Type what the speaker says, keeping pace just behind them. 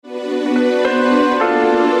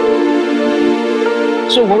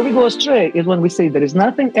So where we go astray is when we say there is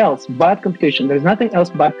nothing else but computation, there is nothing else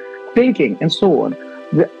but thinking, and so on.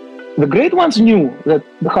 The great ones knew that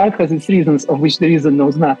the heart has its reasons of which the reason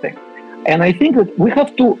knows nothing. And I think that we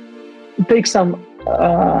have to take some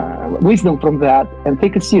wisdom from that and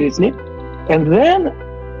take it seriously. And then,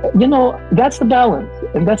 that's the balance.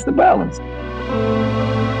 And that's the balance.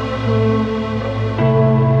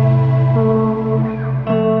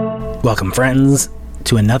 Welcome, friends,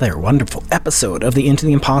 to another wonderful episode of the Into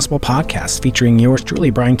the Impossible podcast, featuring yours truly,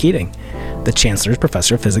 Brian Keating, the Chancellor's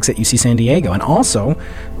Professor of Physics at UC San Diego, and also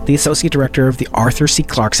the Associate Director of the Arthur C.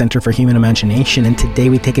 Clarke Center for Human Imagination. And today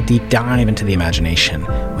we take a deep dive into the imagination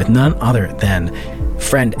with none other than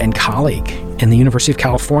friend and colleague in the University of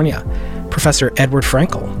California, Professor Edward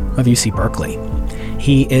Frankel of UC Berkeley.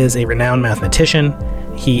 He is a renowned mathematician,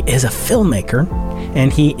 he is a filmmaker,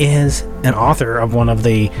 and he is an author of one of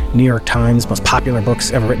the New York Times most popular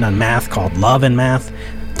books ever written on math called Love and Math,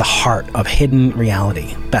 The Heart of Hidden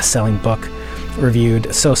Reality, best-selling book,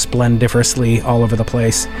 reviewed so splendiferously all over the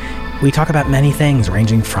place. We talk about many things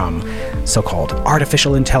ranging from so-called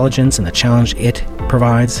artificial intelligence and the challenge it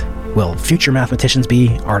provides. Will future mathematicians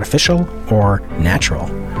be artificial or natural?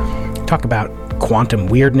 Talk about quantum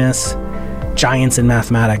weirdness, giants in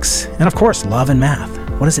mathematics, and of course, love and math.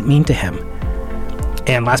 What does it mean to him?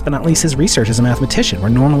 And last but not least, his research as a mathematician. We're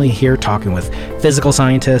normally here talking with physical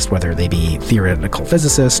scientists, whether they be theoretical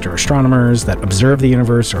physicists or astronomers that observe the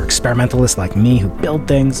universe, or experimentalists like me who build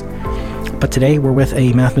things. But today we're with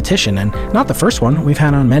a mathematician, and not the first one. We've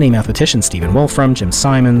had on many mathematicians, Stephen Wolfram, Jim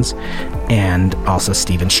Simons, and also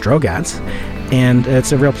Stephen Strogatz. And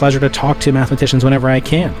it's a real pleasure to talk to mathematicians whenever I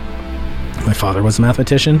can. My father was a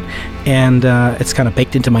mathematician, and it's kind of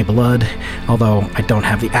baked into my blood, although I don't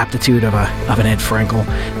have the aptitude of an Ed Frankel.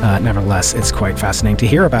 Nevertheless, it's quite fascinating to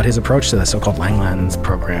hear about his approach to the so-called Langlands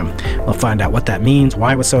program. We'll find out what that means,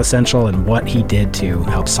 why it was so essential, and what he did to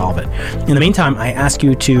help solve it. In the meantime, I ask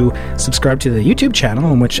you to subscribe to the YouTube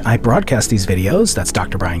channel in which I broadcast these videos. That's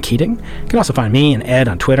Dr. Brian Keating. You can also find me and Ed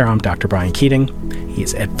on Twitter. I'm Dr. Brian Keating. He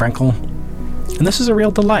is Ed Frankel. And this is a real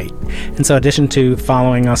delight. And so in addition to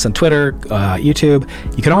following us on Twitter, YouTube,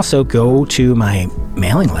 you can also go to my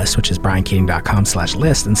mailing list, which is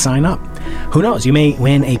briankeating.com/list, and sign up. Who knows, you may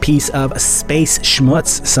win a piece of space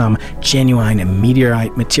schmutz, some genuine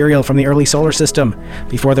meteorite material from the early solar system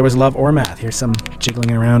before there was love or math. Here's some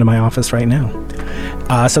jiggling around in my office right now.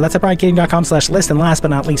 So that's at briankeating.com/list. And last but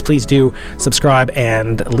not least, please do subscribe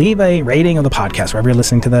and leave a rating of the podcast wherever you're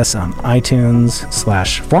listening to this on iTunes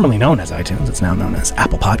 / formerly known as iTunes. It's now known as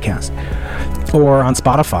Apple Podcast. Or on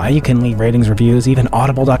Spotify, you can leave ratings, reviews, even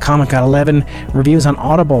audible.com. I've got 11 reviews on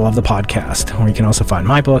Audible of the podcast, where you can also find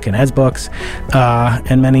my book and Ed's books,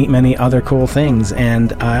 and many, many other cool things.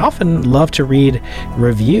 And I often love to read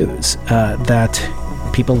reviews that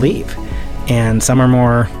people leave. And some are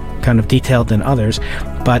more kind of detailed than others,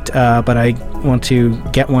 but I want to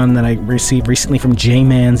get one that I received recently from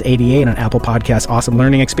JMans88 on Apple Podcasts. Awesome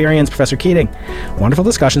learning experience, Professor Keating. Wonderful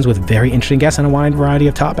discussions with very interesting guests on a wide variety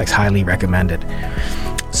of topics. Highly recommended.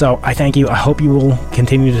 So I thank you. I hope you will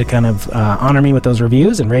continue to kind of honor me with those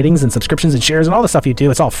reviews and ratings and subscriptions and shares and all the stuff you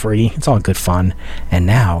do. It's all free. It's all good fun. And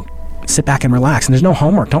now, sit back and relax. And there's no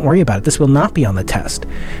homework. Don't worry about it. This will not be on the test.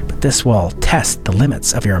 But this will test the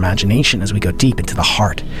limits of your imagination as we go deep into the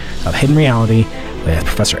heart of hidden reality with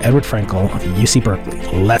Professor Edward Frankel of UC Berkeley.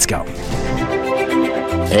 Let's go.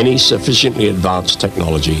 Any sufficiently advanced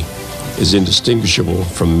technology is indistinguishable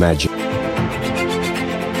from magic.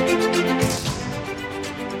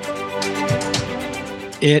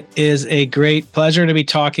 It is a great pleasure to be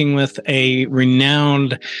talking with a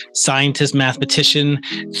renowned scientist, mathematician,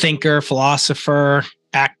 thinker, philosopher,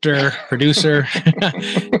 actor, producer,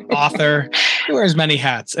 author. He wears many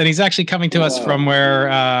hats, and he's actually coming to us from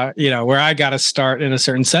where I got to start in a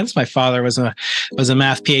certain sense. My father was a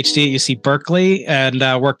math PhD at UC Berkeley, and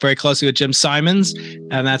worked very closely with Jim Simons,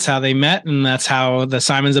 and that's how they met, and that's how the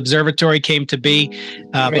Simons Observatory came to be.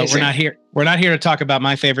 But we're not here. We're not here to talk about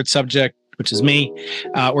my favorite subject, which is me.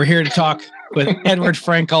 We're here to talk with Edward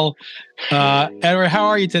Frankel. Edward, how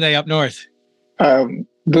are you today up north?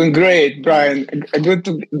 Doing great, Brian. Good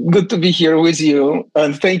to be here with you,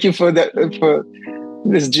 and thank you for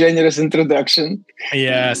this generous introduction.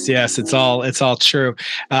 Yes, it's all true.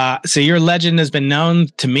 So your legend has been known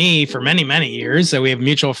to me for many, many years. So we have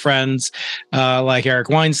mutual friends like Eric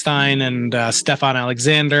Weinstein and Stefan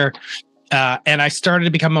Alexander. And I started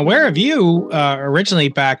to become aware of you originally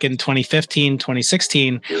back in 2015,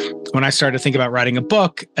 2016, when I started to think about writing a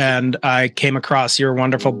book. And I came across your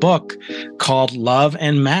wonderful book called Love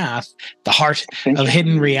and Math, The Heart of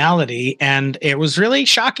Hidden Reality. And it was really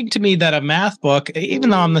shocking to me that a math book, even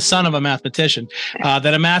though I'm the son of a mathematician,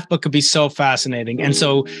 that a math book could be so fascinating and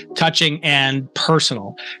so touching and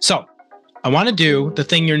personal. So I want to do the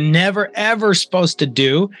thing you're never, ever supposed to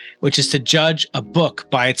do, which is to judge a book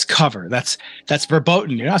by its cover. That's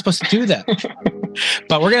verboten. You're not supposed to do that.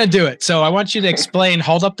 But we're going to do it. So I want you to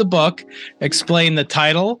hold up the book, explain the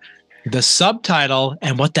title, the subtitle,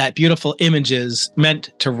 and what that beautiful image is meant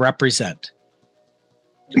to represent.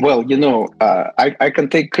 Well, I can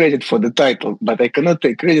take credit for the title, but I cannot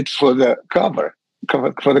take credit for the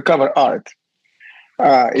cover art.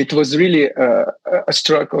 It was really a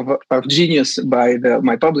stroke of genius by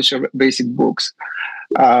my publisher, Basic Books.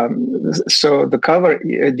 So the cover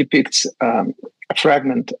depicts a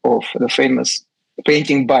fragment of the famous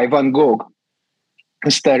painting by Van Gogh,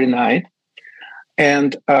 Starry Night.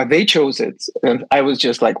 And they chose it. And I was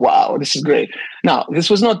just like, wow, this is great. Now, this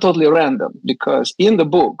was not totally random, because in the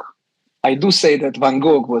book, I do say that Van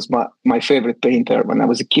Gogh was my favorite painter when I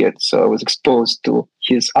was a kid. So I was exposed to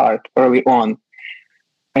his art early on.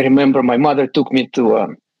 I remember my mother took me to a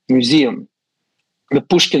museum, the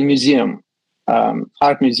Pushkin Museum,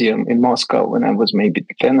 art museum in Moscow, when I was maybe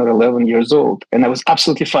 10 or 11 years old. And I was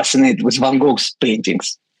absolutely fascinated with Van Gogh's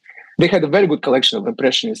paintings. They had a very good collection of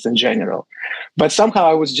Impressionists in general. But somehow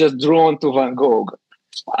I was just drawn to Van Gogh.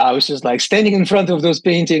 I was just like standing in front of those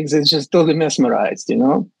paintings and just totally mesmerized,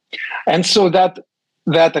 And so that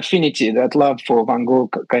affinity, that love for Van Gogh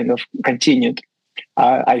kind of continued.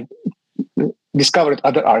 I discovered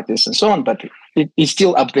other artists and so on, but it's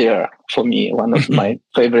still up there for me, one of my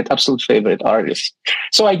absolute favorite artists.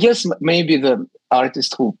 So I guess maybe the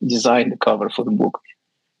artist who designed the cover for the book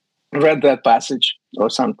read that passage or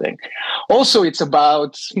something. Also, it's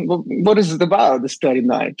about, what is it about, the Starry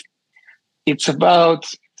Night? It's about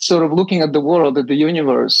sort of looking at the world, at the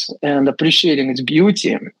universe, and appreciating its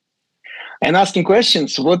beauty and asking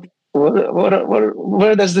questions.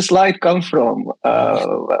 Where does this light come from?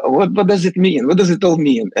 What does it mean? What does it all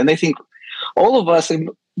mean? And I think all of us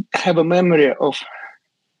have a memory of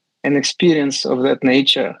an experience of that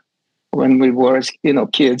nature when we were,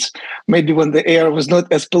 kids. Maybe when the air was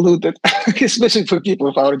not as polluted, especially for people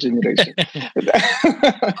of our generation.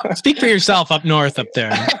 Speak for yourself up north, up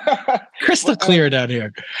there. Crystal clear down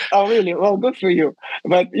here. Oh, really? Well, good for you.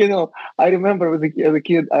 But I remember as a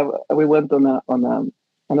kid, we went on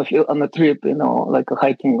a trip, like a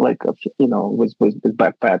hiking, with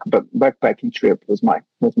backpack, but backpacking trip with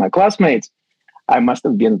my classmates. I must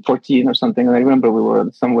have been 14 or something. And I remember we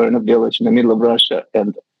were somewhere in a village in the middle of Russia,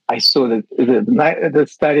 and I saw the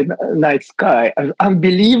starry night sky.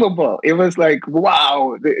 Unbelievable. It was like,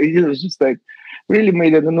 wow. It was just like really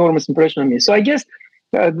made an enormous impression on me. So I guess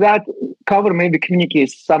that cover maybe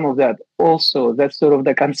communicates some of that also, that sort of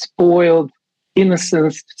like unspoiled,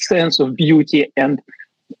 innocent sense of beauty and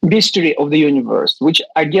mystery of the universe, which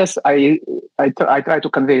I guess I try to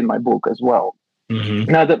convey in my book as well.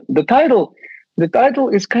 Mm-hmm. Now, the title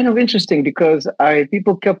is kind of interesting because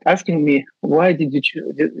people kept asking me, why did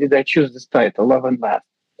I choose this title, Love and Math?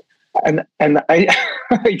 And I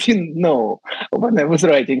I didn't know when I was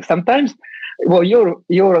writing. Sometimes, well,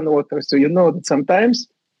 you're an author, so you know that sometimes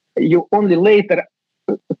you only later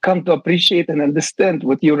come to appreciate and understand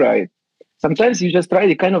what you write. Sometimes you just write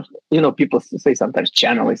it kind of, people say sometimes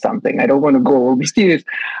channeling something. I don't want to go all mysterious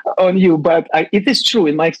on you, but it is true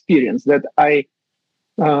in my experience that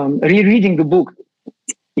rereading the book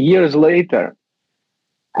years later,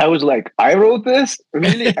 I was like, I wrote this?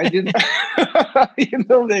 Really? I didn't. You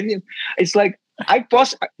know what I mean? It's like,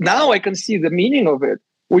 now I can see the meaning of it,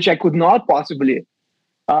 which I could not possibly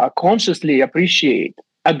consciously appreciate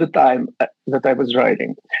at the time that I was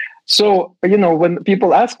writing. So, when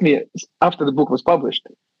people ask me after the book was published,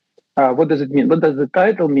 what does it mean? What does the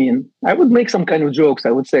title mean? I would make some kind of jokes.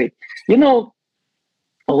 I would say,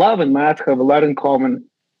 love and math have a lot in common.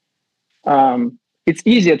 It's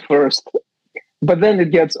easy at first, but then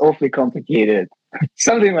it gets awfully complicated.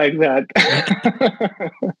 Something like that.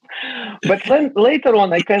 But then later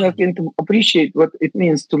on, I kind of came to appreciate what it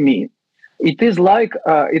means to me. It is like,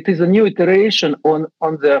 it is a new iteration on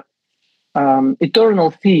the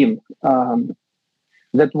eternal theme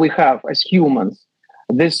that we have as humans.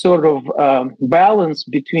 This sort of balance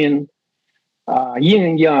between yin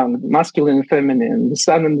and yang, masculine and feminine, the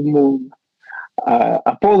sun and the moon,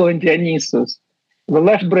 Apollo and Dionysus, the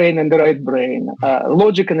left brain and the right brain,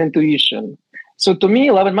 logic and intuition. So to me,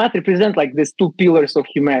 love and math represent like these two pillars of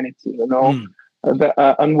humanity, you know,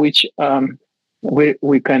 on which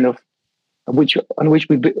we kind of,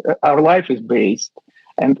 our life is based,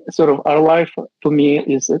 and sort of our life to me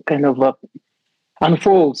is a kind of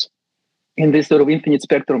unfolds in this sort of infinite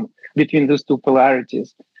spectrum between those two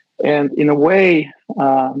polarities. And in a way,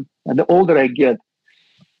 the older I get,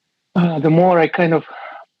 the more I kind of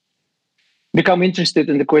become interested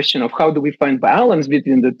in the question of how do we find balance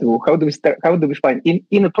between the two? How do we find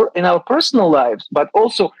in our personal lives, but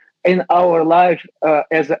also in our life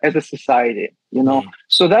as a society? You know,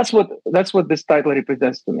 so that's what this title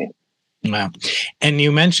represents to me. Wow. And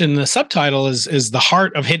you mentioned the subtitle is The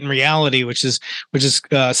Heart of Hidden Reality, which is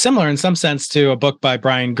similar in some sense to a book by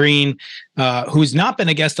Brian Greene, who's not been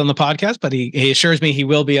a guest on the podcast, but he assures me he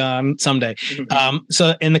will be on someday.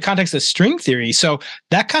 So in the context of string theory, so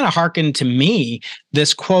that kind of hearkened to me,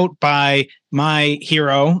 this quote by my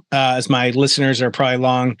hero, as my listeners are probably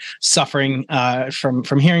long suffering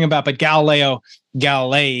from hearing about, but Galileo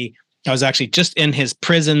Galilei. I was actually just in his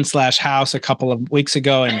prison/house a couple of weeks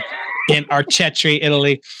ago in Arcetri,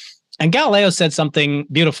 Italy. And Galileo said something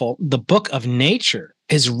beautiful. The book of nature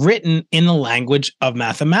is written in the language of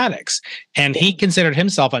mathematics. And he considered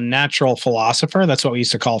himself a natural philosopher. That's what we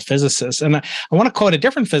used to call physicists. And I want to quote a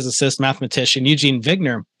different physicist, mathematician, Eugene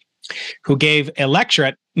Wigner, who gave a lecture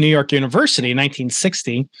at New York University in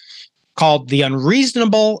 1960 called The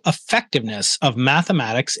Unreasonable Effectiveness of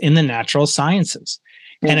Mathematics in the Natural Sciences.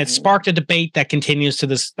 And it sparked a debate that continues to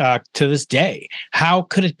this day. How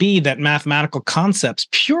could it be that mathematical concepts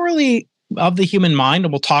purely of the human mind,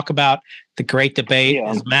 and we'll talk about the great debate,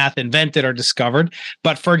 is math invented or discovered?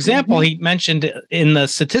 But for example, he mentioned in the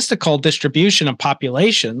statistical distribution of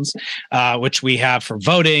populations, which we have for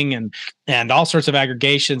voting and all sorts of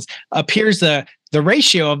aggregations, appears the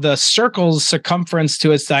ratio of the circle's circumference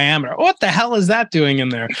to its diameter. What the hell is that doing in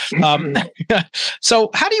there? So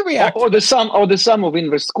how do you react? Or the sum of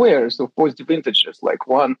inverse squares of positive integers, like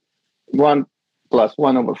 1 plus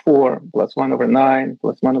 1 over 4 plus 1 over 9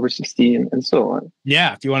 plus 1 over 16 and so on.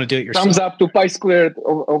 Yeah, if you want to do it yourself. Sums up to pi squared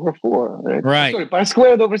over 4. Right. Sorry, pi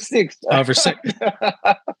squared over 6. Over 6.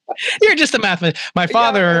 You're just a mathematician. My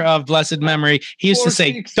father of blessed memory, he used to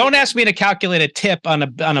say, don't ask me to calculate a tip on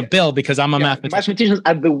a bill because I'm a mathematician. Mathematicians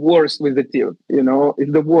are the worst with the tip, you know,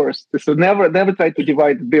 it's the worst. So never try to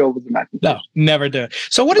divide the bill with the mathematician. No, never do.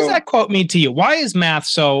 So what does that quote mean to you? Why is math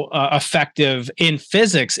so effective in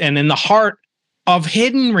physics and in the heart of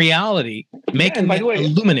hidden reality, making it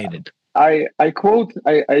illuminated? I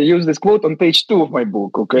use this quote on page 2 of my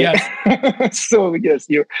book. Okay. Yes. So yes,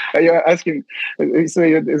 you're asking. So it's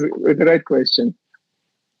the right question.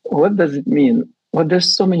 What does it mean? Well,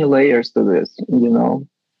 there's so many layers to this, you know.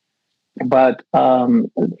 But our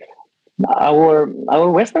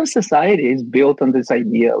Western society is built on this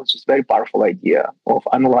idea, which is a very powerful idea of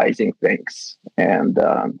analyzing things and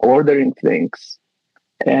ordering things,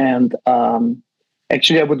 and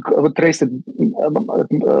actually, I would trace it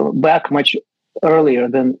back much earlier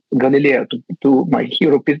than Galileo to my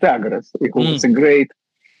hero Pythagoras, who was a great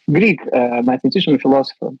Greek mathematician and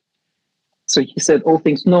philosopher. So he said, all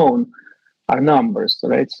things known are numbers,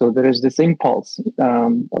 right? So there is this impulse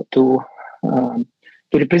to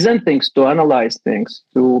represent things, to analyze things,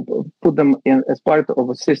 to put them in as part of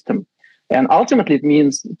a system. And ultimately, it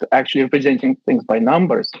means actually representing things by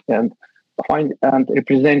numbers and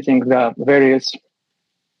representing the various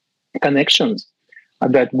connections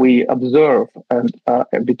that we observe and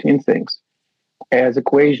between things as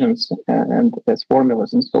equations and as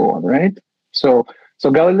formulas and so on, right? So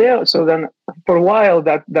Galileo. So then, for a while,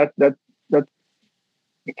 that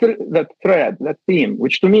thread, that theme,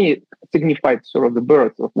 which to me signified sort of the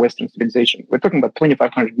birth of Western civilization. We're talking about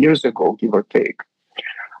 2,500 years ago, give or take.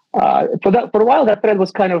 For a while, that thread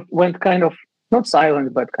went not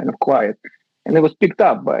silent, but kind of quiet. And it was picked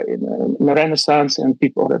up by the Renaissance and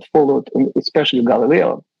people that followed, especially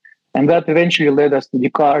Galileo. And that eventually led us to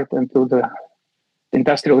Descartes and to the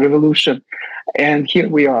Industrial Revolution. And here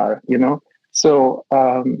we are, you know. So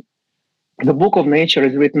the book of nature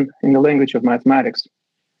is written in the language of mathematics.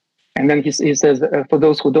 And then he says, for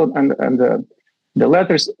those who don't, and the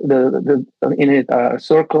letters in it are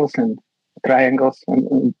circles and triangles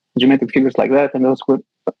and geometric figures like that. And those who,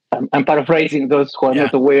 I'm paraphrasing, those who are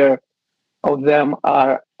not aware of them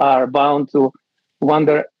are bound to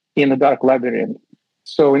wander in a dark labyrinth.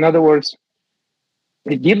 So in other words,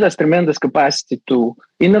 it gives us tremendous capacity to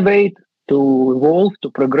innovate, to evolve, to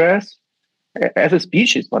progress as a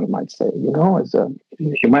species, one might say, you know, as a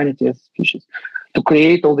humanity as a species, to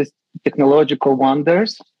create all these technological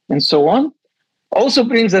wonders and so on. Also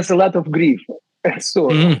brings us a lot of grief and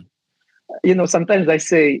sorrow. sometimes I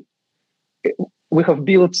say we have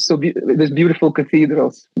built these beautiful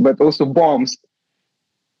cathedrals, but also bombs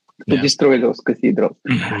to destroy those cathedrals.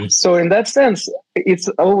 Mm-hmm. So in that sense, it's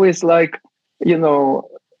always like, in one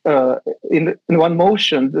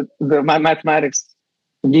motion, the mathematics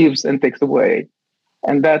gives and takes away.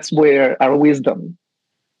 And that's where our wisdom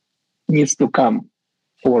needs to come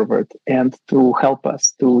forward and to help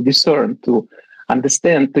us to discern, to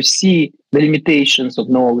understand, to see the limitations of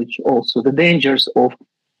knowledge, also the dangers of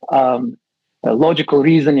logical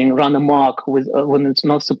reasoning run amok when it's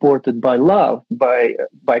not supported by love, by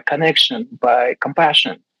connection, by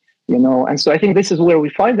compassion, And so I think this is where we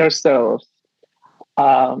find ourselves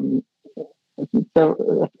a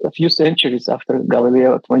few centuries after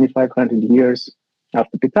Galileo, 2,500 years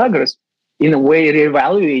after Pythagoras, in a way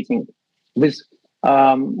reevaluating these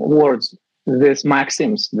words, these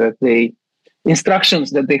maxims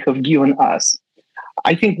instructions that they have given us.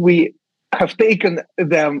 I think we have taken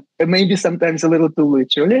them maybe sometimes a little too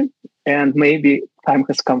literally, and maybe time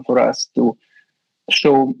has come for us to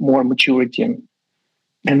show more maturity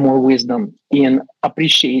and more wisdom in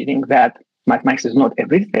appreciating that mathematics is not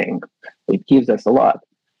everything. It gives us a lot.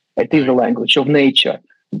 It is the language of nature,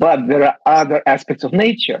 but there are other aspects of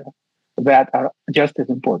nature that are just as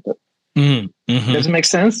important. Mm-hmm. Does it make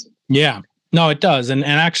sense? Yeah. No, it does. And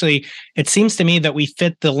actually, it seems to me that we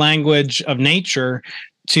fit the language of nature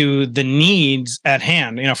to the needs at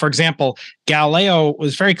hand. For example, Galileo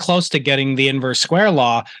was very close to getting the inverse square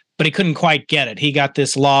law, but he couldn't quite get it. He got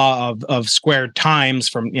this law of squared times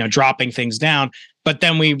from, dropping things down. But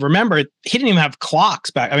then we remember he didn't even have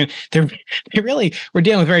clocks back. I mean, they really were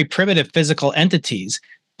dealing with very primitive physical entities.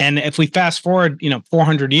 And if we fast forward,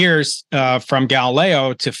 400 years from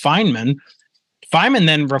Galileo to Feynman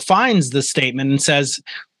then refines the statement and says,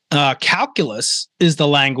 calculus is the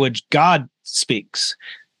language God speaks.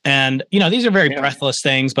 And, these are very breathless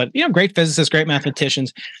things, but, great physicists, great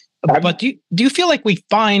mathematicians. But do you feel like we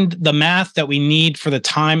find the math that we need for the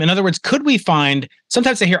time? In other words, could we find,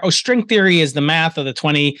 sometimes I hear, string theory is the math of the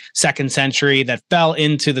 22nd century that fell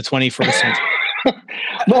into the 21st century.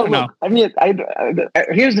 Well, look, I mean,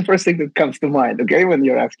 here's the first thing that comes to mind, okay, when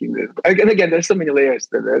you're asking this. And again, there's so many layers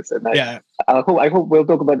to this, and I hope we'll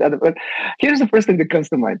talk about that. But here's the first thing that comes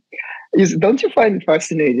to mind: don't you find it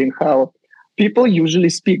fascinating how people usually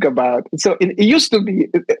speak about? So it used to be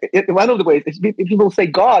one of the ways people say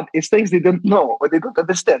God is things they don't know or they don't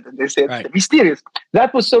understand, and they say mysterious.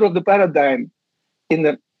 That was sort of the paradigm in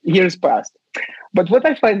the years past. But what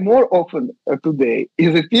I find more often today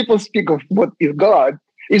is that people speak of what is God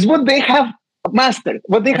is what they have mastered,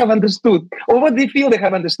 what they have understood, or what they feel they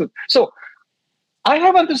have understood. So I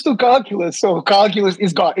have understood calculus, so calculus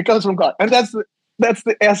is God. It comes from God. And that's the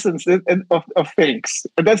essence of things.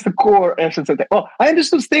 That's the core essence of that. Oh, I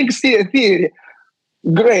understood string theory.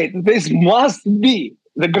 Great. This must be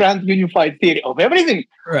the grand unified theory of everything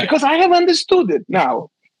because I have understood it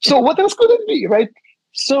now. So what else could it be, right?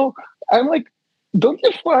 So I'm like, don't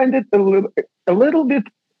you find it a little bit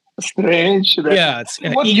strange that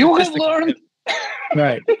what you have learned,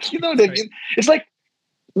 right? You know what I mean? It's like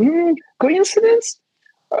coincidence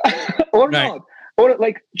or not, or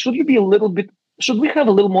like should we have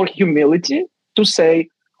a little more humility to say,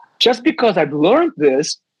 just because I've learned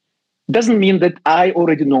this doesn't mean that I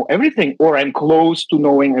already know everything or I'm close to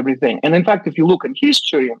knowing everything. And in fact, if you look in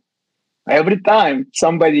history, every time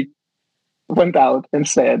somebody went out and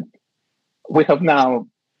said, we have now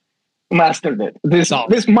mastered it. This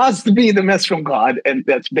must be the message from God, and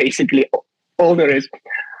that's basically all there is.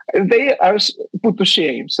 They are put to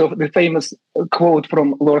shame. So the famous quote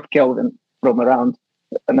from Lord Kelvin from around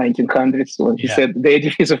 1900s when he said, the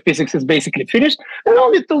edifice of physics is basically finished, and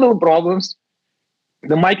only two little problems.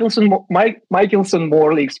 The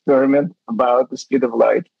Michelson-Morley experiment about the speed of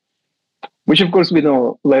light, which of course we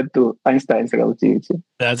know led to Einstein's relativity.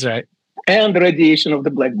 That's right. And the radiation of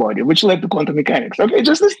the black body, which led to quantum mechanics. Okay,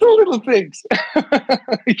 just these two little things.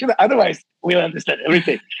 Otherwise, we'll understand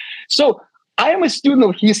everything. So I am a student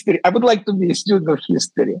of history. I would like to be a student of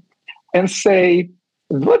history and say,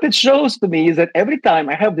 what it shows to me is that every time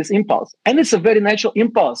I have this impulse, and it's a very natural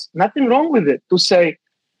impulse, nothing wrong with it, to say,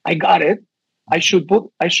 I got it. I should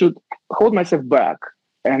hold myself back,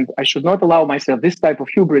 and I should not allow myself this type of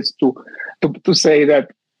hubris to say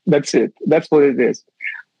that that's it. That's what it is.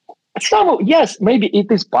 Yes, maybe it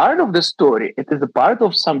is part of the story. It is a part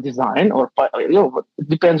of some design, or it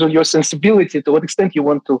depends on your sensibility, to what extent you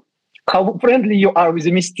want to, how friendly you are with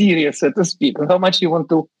the mysterious, so to speak, and how much you want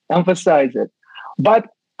to emphasize it. But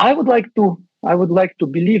I would like to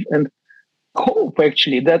believe and hope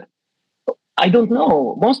actually that I don't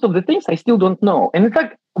know most of the things. I still don't know, and in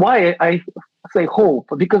fact, why I say hope,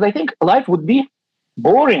 because I think life would be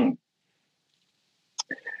boring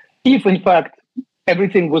if, in fact,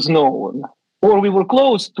 everything was known, or we were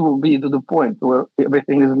close to be to the point where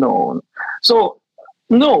everything is known. So,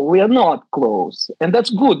 no, we are not close. And that's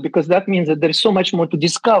good, because that means that there's so much more to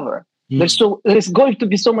discover. There's going to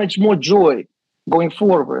be so much more joy going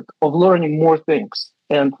forward of learning more things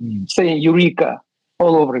and saying Eureka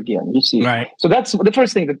all over again, you see. Right. So that's the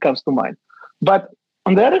first thing that comes to mind. But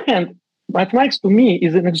on the other hand, mathematics to me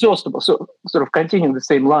is inexhaustible, so sort of continuing the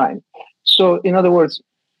same line. So in other words,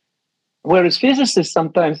 whereas physicists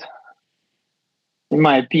sometimes, in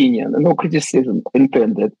my opinion, no criticism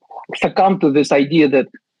intended, succumb to this idea that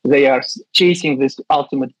they are chasing this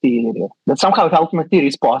ultimate theory, that somehow the ultimate theory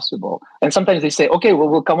is possible. And sometimes they say, okay, well,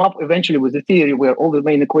 we'll come up eventually with a theory where all the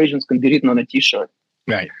main equations can be written on a T-shirt.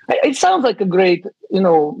 Right. It sounds like a great,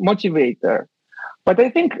 motivator. But I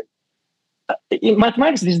think in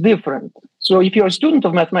mathematics is different. So if you're a student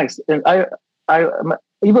of mathematics, and I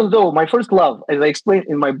even though my first love, as I explained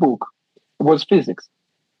in my book, was physics,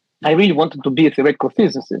 I really wanted to be a theoretical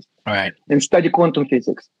physicist and study quantum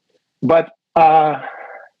physics. But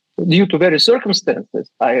due to various circumstances,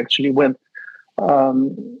 I actually went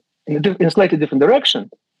in a slightly different direction.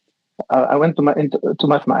 I went to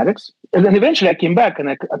mathematics, and then eventually I came back, and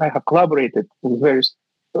I have collaborated with various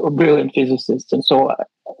brilliant physicists. And so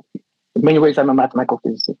in many ways, I'm a mathematical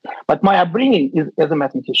physicist. But my upbringing is as a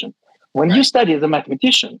mathematician. When you study as a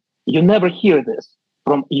mathematician, you never hear this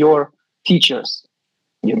from your teachers,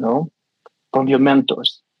 from your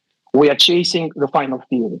mentors. We are chasing the final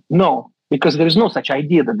theory. No, because there is no such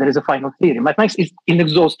idea that there is a final theory. Mathematics is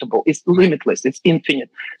inexhaustible, it's limitless, it's infinite.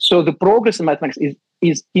 So the progress in mathematics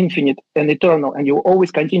is infinite and eternal, and you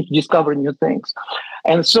always continue to discover new things.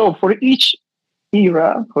 And so for each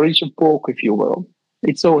era, for each epoch, if you will,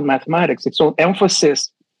 its own mathematics, its own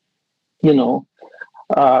emphasis, on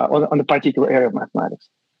the particular area of mathematics.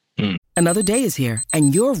 Another day is here,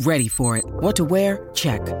 and you're ready for it. What to wear?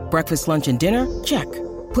 Check. Breakfast, lunch, and dinner? Check.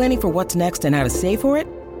 Planning for what's next and how to save for it?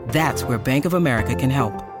 That's where Bank of America can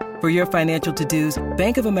help. For your financial to-dos,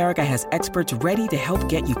 Bank of America has experts ready to help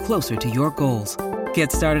get you closer to your goals.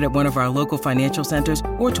 Get started at one of our local financial centers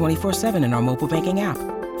or 24/7 in our mobile banking app.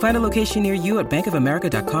 Find a location near you at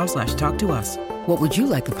bankofamerica.com/talktous. What would you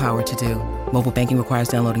like the power to do? Mobile banking requires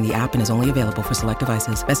downloading the app and is only available for select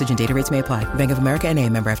devices. Message and data rates may apply. Bank of America NA,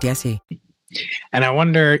 member FDIC. And I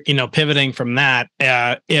wonder, pivoting from that,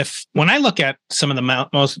 if when I look at some of the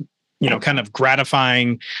most, kind of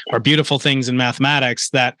gratifying or beautiful things in mathematics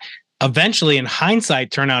that eventually in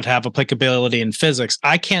hindsight turn out to have applicability in physics,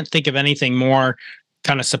 I can't think of anything more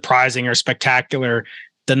kind of surprising or spectacular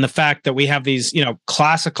than the fact that we have these,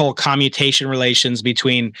 classical commutation relations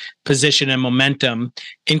between position and momentum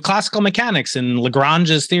in classical mechanics and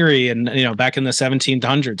Lagrange's theory and, back in the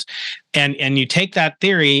 1700s. And you take that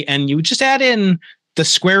theory and you just add in the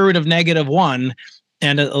square root of -1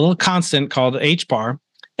 and a little constant called h bar,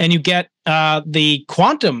 and you get the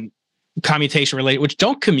quantum commutation related, which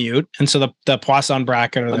don't commute, and so the Poisson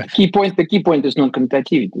bracket or the key point is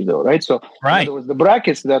non-commutativity, though, right? So in other words, the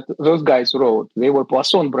brackets that those guys wrote, they were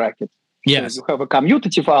Poisson brackets. Yes, so you have a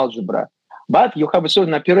commutative algebra, but you have a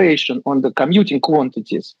certain operation on the commuting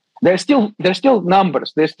quantities. They're still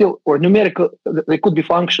numbers. They're still, or numerical. They could be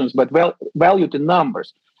functions, but valued in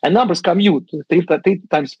numbers. And numbers commute. 3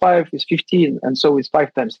 times 5 is 15, and so is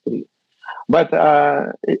 5 times 3. But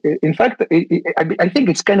in fact, I think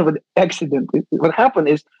it's kind of an accident. What happened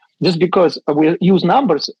is just because we use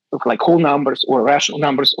numbers, like whole numbers or rational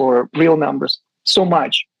numbers or real numbers, so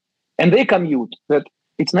much, and they commute, that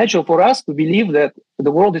it's natural for us to believe that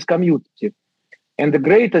the world is commutative. And the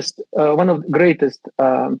greatest, one of the greatest,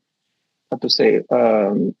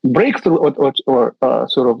 breakthrough or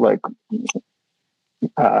sort of like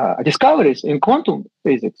discoveries in quantum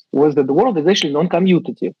physics was that the world is actually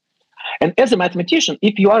non-commutative. And as a mathematician,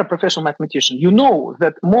 if you are a professional mathematician, you know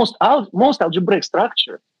that most algebraic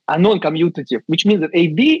structures are non-commutative, which means that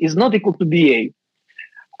AB is not equal to BA.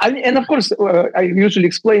 And of course, I usually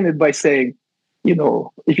explain it by saying,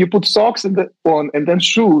 if you put socks on and then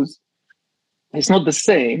shoes, it's not the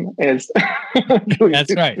same as doing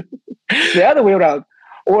That's right. The other way around.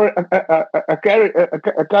 Or a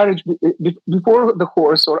carriage before the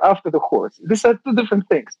horse or after the horse. These are two different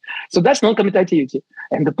things. So that's non-commutativity.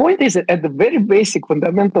 And the point is that at the very basic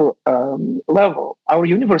fundamental level, our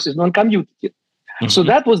universe is non-commutative. Mm-hmm. So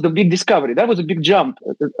that was the big discovery. That was a big jump,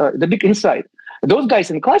 the big insight. Those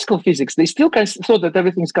guys in classical physics, they still thought that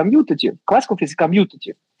everything is commutative. Classical physics is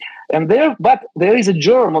commutative. But there is a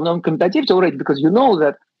germ of non-commutativity already, because you know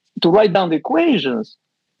that to write down the equations,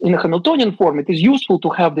 in a Hamiltonian form, it is useful to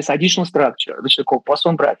have this additional structure, which we call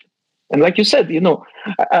Poisson bracket. And like you said, you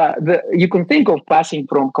can think of passing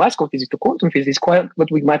from classical physics to quantum physics,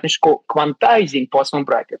 what we might call quantizing Poisson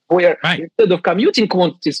bracket, where instead of commuting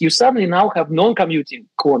quantities, you suddenly now have non-commuting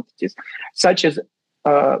quantities, such as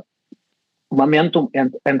momentum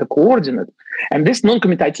and the coordinate. And this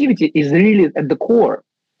non-commutativity is really at the core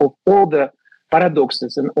of all the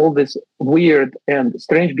paradoxes and all this weird and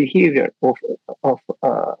strange behavior of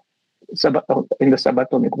in the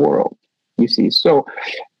subatomic world. You see, so,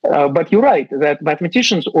 but you're right that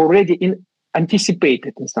mathematicians already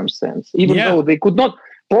anticipated in some sense, even though they could not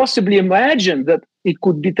possibly imagine that it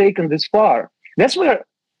could be taken this far. That's where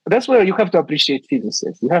you have to appreciate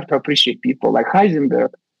physicists. You have to appreciate people like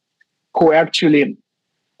Heisenberg, who actually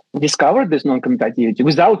discovered this non-commutativity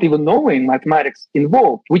without even knowing mathematics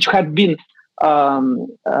involved, which had been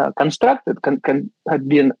constructed, had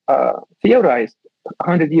been theorized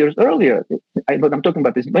 100 years earlier. But I'm talking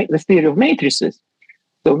about this theory of matrices.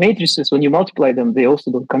 So matrices, when you multiply them, they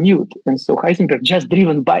also don't commute. And so Heisenberg, just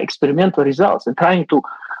driven by experimental results and trying to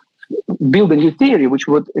build a new theory which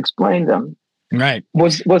would explain them, right?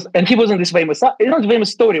 And he was in this famous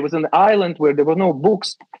story. It was an island where there were no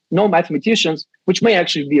books, no mathematicians, which may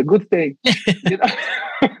actually be a good thing.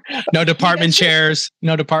 No department chairs,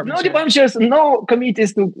 no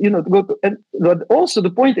committees to go to. But also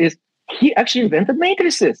the point is, he actually invented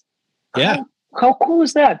matrices. Yeah. How cool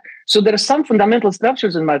is that? So there are some fundamental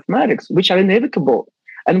structures in mathematics which are inevitable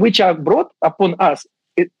and which are brought upon us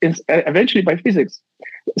eventually by physics.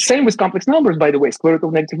 Same with complex numbers, by the way. Square root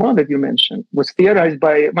of -1 that you mentioned was theorized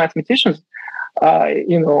by mathematicians,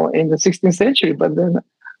 in the 16th century, but then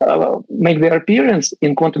make their appearance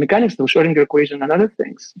in quantum mechanics through Schrödinger equation and other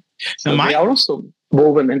things. So they are also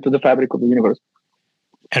woven into the fabric of the universe.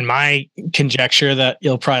 And my conjecture that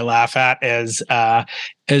you'll probably laugh at is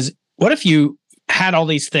what if you had all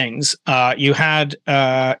these things? You had,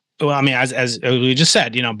 as we just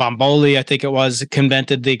said, Bomboli, I think it was,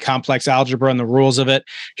 invented the complex algebra and the rules of it.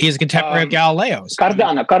 He is a contemporary of Galileo's.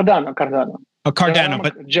 Cardano. Cardano,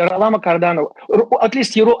 Girolamo Cardano. At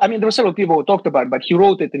least he wrote. I mean, there were several people who talked about it, but he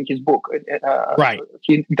wrote it in his book. Right.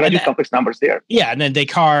 He introduced complex numbers there. Yeah, and then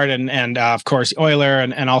Descartes and of course Euler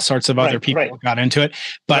and all sorts of other people got into it.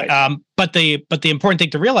 But but the important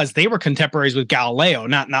thing to realize, they were contemporaries with Galileo,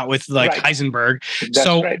 not with Heisenberg.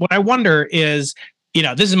 What I wonder is,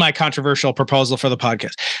 this is my controversial proposal for the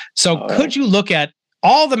podcast. So could you look at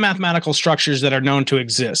all the mathematical structures that are known to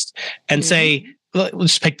exist and say,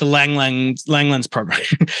 let's pick the Langlands program.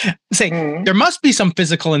 Say there must be some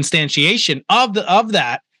physical instantiation of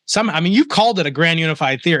that. You've called it a grand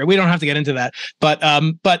unified theory. We don't have to get into that, but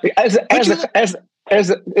as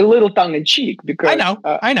a little tongue in cheek, because I know,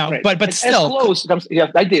 right. but still close.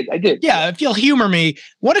 Yeah, I did. Yeah, if you'll humor me,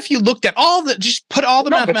 what if you looked at just put all the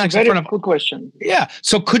mathematics in front of? Good question. Yeah.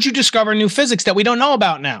 So could you discover new physics that we don't know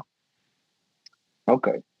about now?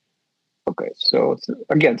 Okay. So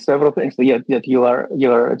again, several things that you are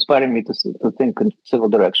inspiring me to think in several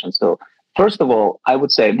directions. So first of all, I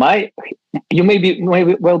would say you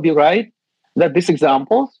may well be right that these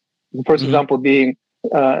examples, the first example being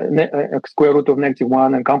square root of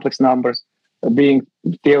 -1 and complex numbers being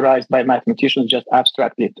theorized by mathematicians just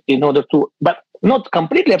abstractly but not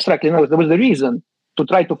completely abstractly. No, there was a reason to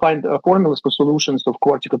try to find formulas for solutions of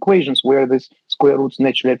quartic equations where these square roots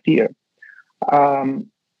naturally appear.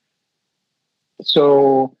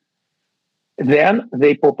 So then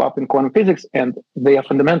they pop up in quantum physics, and they are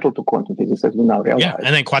fundamental to quantum physics, as we now realize. Yeah,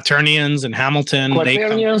 and then quaternions and Hamilton. And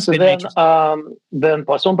then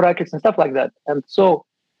Poisson brackets and stuff like that. And so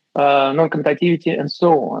non-commutativity and so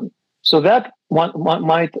on. So that one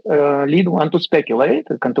might lead one to speculate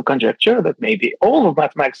and to conjecture that maybe all of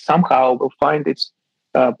mathematics somehow will find its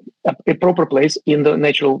a proper place in the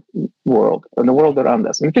natural world, in the world around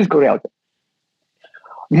us, in physical reality.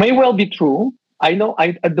 May well be true. I know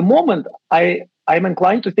at the moment I'm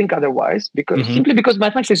inclined to think otherwise, because simply because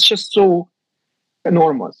mathematics is just so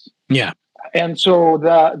enormous. Yeah. And so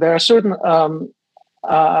there are certain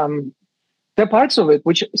there are parts of it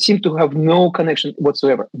which seem to have no connection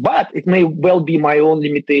whatsoever. But it may well be my own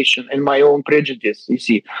limitation and my own prejudice, you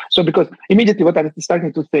see. So because immediately what I'm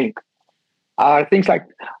starting to think are things like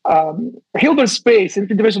Hilbert space,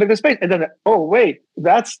 infinite-dimensional vector space, and then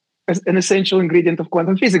that's an essential ingredient of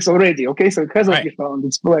quantum physics already. Okay, so it has already found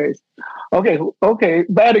its place. Okay,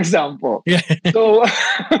 bad example. Yeah. So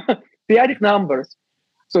p-adic numbers.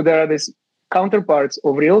 So there are these counterparts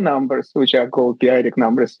of real numbers, which are called p-adic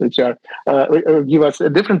numbers, which are give us a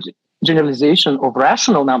different generalization of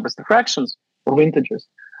rational numbers, the fractions of integers.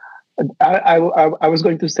 I was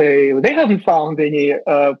going to say they haven't found any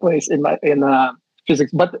place in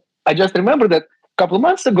physics, but I just remember that a couple of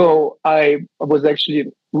months ago I was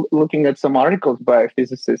actually looking at some articles by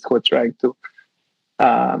physicists who are trying to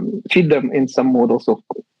feed them in some models of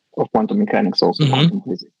quantum mechanics, also quantum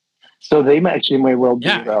physics. So they may well be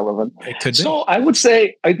relevant. It could be. So I would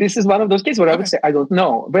say this is one of those cases where I would say I don't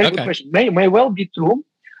know. Very good question. May well be true,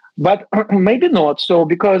 but maybe not. So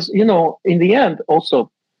because in the end,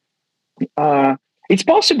 also, it's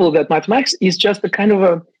possible that mathematics is just a kind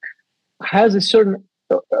of has a certain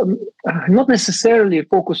not necessarily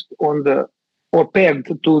focused on or pegged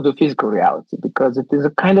to the physical reality, because it is a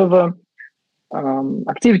kind of a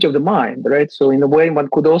activity of the mind, right? So in a way, one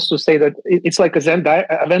could also say that it's like a Venn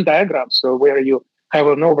diagram, so where you have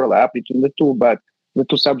an overlap between the two, but the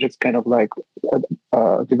two subjects kind of like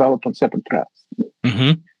develop on separate tracks.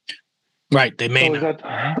 Mm-hmm. Right, they may not.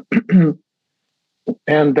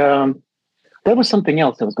 And there was something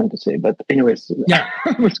else I was going to say, but anyways. Yeah.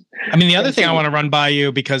 I mean, the other thing I want to run by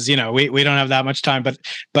you, because, we don't have that much time, but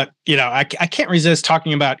I can't resist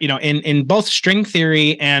talking about, in both string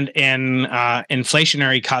theory and in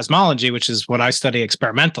inflationary cosmology, which is what I study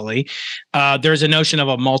experimentally, there's a notion of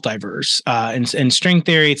a multiverse. In string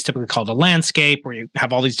theory, it's typically called a landscape, where you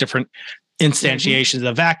have all these different instantiations of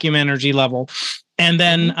the vacuum energy level. And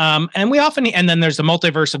then, and then there's the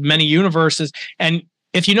multiverse of many universes. And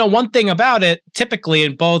if you know one thing about it, typically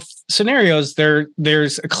in both scenarios,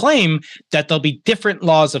 there's a claim that there'll be different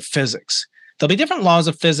laws of physics. There'll be different laws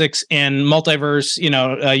of physics in multiverse,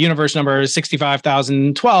 universe number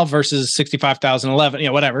 65,012 versus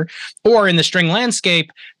 65,011, whatever. Or in the string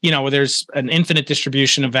landscape, where there's an infinite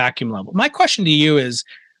distribution of vacuum level. My question to you is,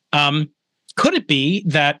 could it be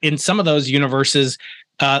that in some of those universes,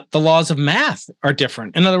 the laws of math are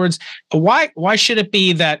different? In other words, why should it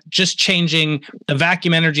be that just changing the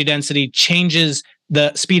vacuum energy density changes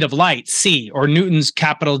the speed of light, c, or Newton's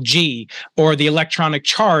capital G, or the electronic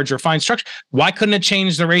charge or fine structure? Why couldn't it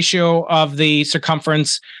change the ratio of the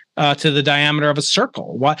circumference to the diameter of a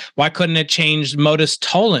circle? Why couldn't it change modus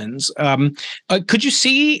tollens? Could you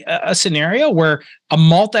see a scenario where a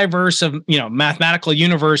multiverse of mathematical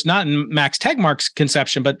universe, not in Max Tegmark's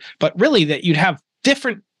conception, but really that you'd have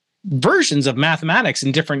different versions of mathematics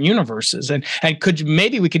in different universes, and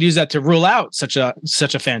maybe we could use that to rule out such a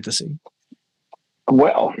fantasy?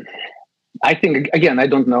 Well, I think again, I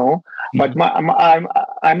don't know, but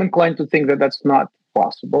I'm inclined to think that that's not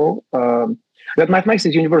possible. That mathematics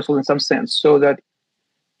is universal in some sense, so that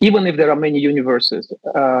even if there are many universes,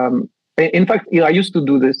 in fact, I used to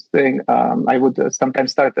do this thing. I would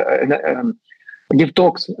sometimes start give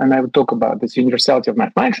talks, and I would talk about this universality of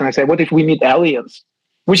mathematics, and I say, what if we meet aliens?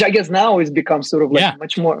 Which I guess now has become sort of like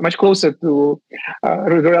much closer to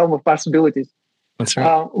the realm of possibilities. That's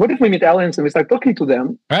right. What if we meet aliens and we start talking to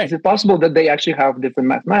them? Right. Is it possible that they actually have different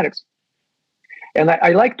mathematics? And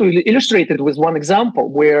I like to illustrate it with one example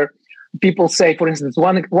where people say, for instance,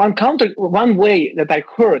 one way that I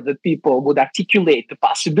heard that people would articulate the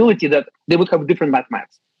possibility that they would have different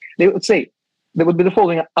mathematics. They would say, there would be the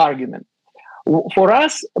following argument. For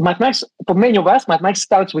us, mathematics, for many of us, mathematics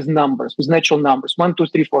starts with numbers, with natural numbers, 1, 2,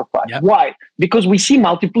 3, 4, 5. Yep. Why? Because we see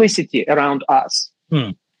multiplicity around us.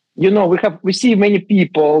 We see many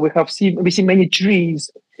people, we see many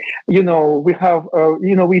trees, we have,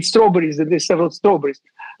 we eat strawberries, and there's several strawberries,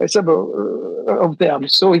 several of them.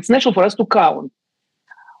 So it's natural for us to count.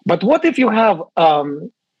 But what if you have a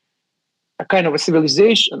kind of a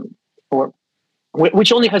civilization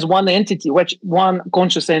which only has one entity, one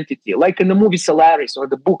conscious entity, like in the movie Solaris or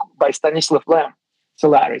the book by Stanislav Lem,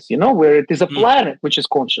 Solaris, where it is a planet which is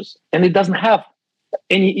conscious, and it doesn't have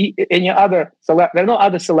any other there are no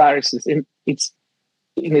other Solarises in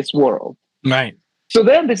its world. Right. So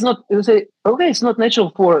then it's not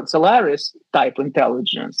natural for Solaris type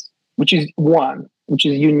intelligence, which is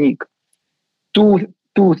unique, to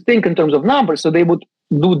think in terms of numbers. So they would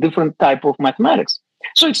do different type of mathematics.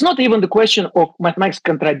 So it's not even the question of mathematics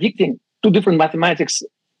contradicting, two different mathematics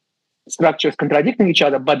structures contradicting each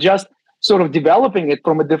other, but just sort of developing it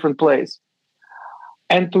from a different place.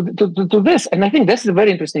 And to this, and I think this is a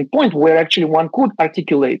very interesting point where actually one could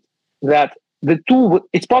articulate that the two,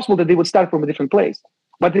 it's possible that they would start from a different place,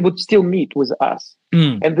 but they would still meet with us.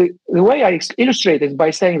 And the way I illustrate is by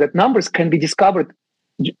saying that numbers can be discovered,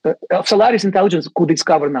 Solaris intelligence could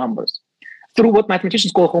discover numbers through what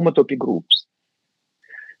mathematicians call homotopy groups.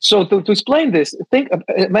 So to explain this,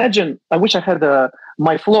 imagine, I wish I had a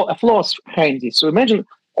floss handy. So imagine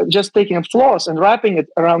just taking a floss and wrapping it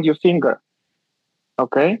around your finger.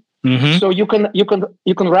 Okay. Mm-hmm. So you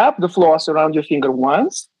can wrap the floss around your finger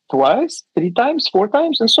once, twice, 3 times, 4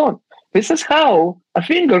 times, and so on. This is how a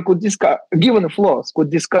finger could discover, given a floss, could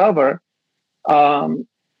discover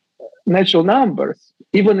natural numbers,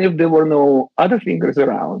 even if there were no other fingers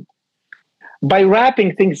around. By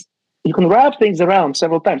wrapping things, you can wrap things around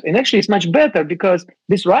several times. And actually, it's much better because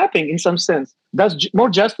this wrapping, in some sense, does more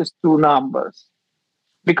justice to numbers.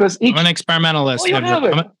 Because I'm an experimentalist. Oh, you have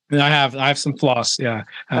it. I have some floss. Yeah,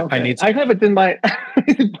 okay. I need. I have it in my.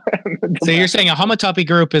 So you're saying a homotopy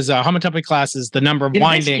group is a homotopy class is the number of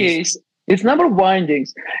windings. In this case, it's number of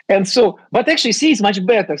windings, and so. But actually, C is much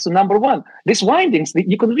better. So number one, these windings,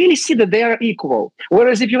 you can really see that they are equal.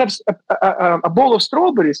 Whereas if you have a bowl of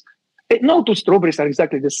strawberries, no two strawberries are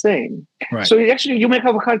exactly the same. Right. So actually, you may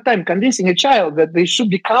have a hard time convincing a child that they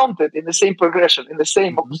should be counted in the same progression, in the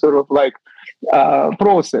same sort of like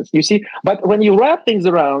process. You see, but when you wrap things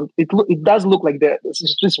around, it does look like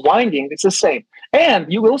this winding. It's the same,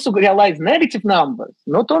 and you will also realize negative numbers,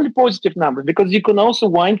 not only positive numbers, because you can also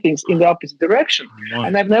wind things in the opposite direction. Wow.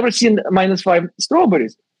 And I've never seen -5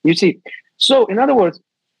 strawberries. You see, so in other words.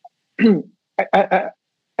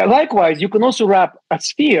 Likewise, you can also wrap a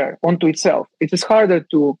sphere onto itself. It is harder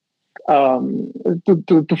to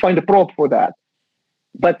find a prop for that.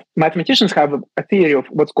 But mathematicians have a theory of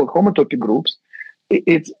what's called homotopy groups.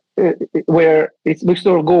 It's where we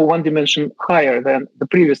sort of go one dimension higher than the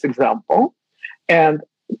previous example. And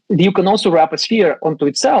you can also wrap a sphere onto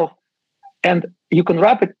itself, and you can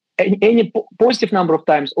wrap it any positive number of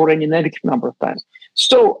times or any negative number of times.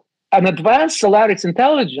 So an advanced Solaris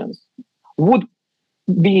intelligence would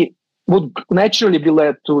naturally be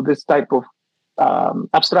led to this type of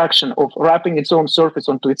abstraction of wrapping its own surface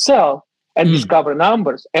onto itself and discover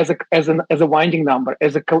numbers as a winding number,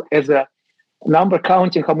 as a number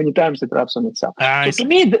counting how many times it wraps on itself. So to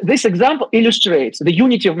me, this example illustrates the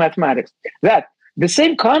unity of mathematics, that the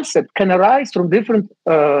same concept can arise from different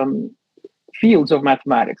fields of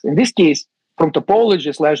mathematics. In this case, from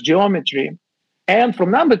topology/geometry, and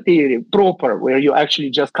from number theory proper, where you're actually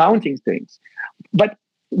just counting things. But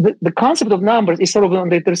the concept of numbers is sort of on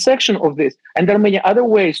the intersection of this. And there are many other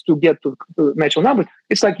ways to get to natural numbers.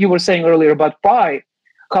 It's like you were saying earlier about pi,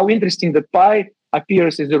 how interesting that pi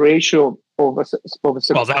appears as a ratio of a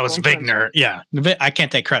well, that was Wigner. Yeah. I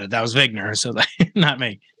can't take credit. That was Wigner. So not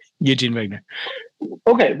me. Eugene Wigner.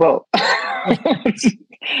 Okay, well.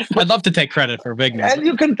 I'd love to take credit for Wigner.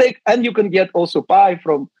 And you can get also pi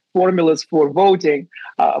from formulas for voting,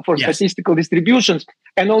 for statistical distributions.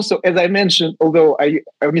 And also, as I mentioned, although I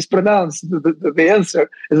mispronounced the answer,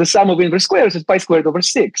 the sum of inverse squares is pi squared over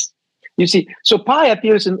 6. You see, so pi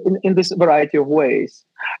appears in this variety of ways.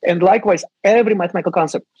 And likewise, every mathematical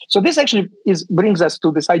concept. So this actually brings us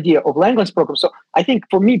to this idea of Langland's program. So I think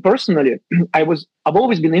for me personally, I've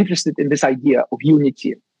always been interested in this idea of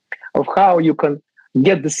unity, of how you can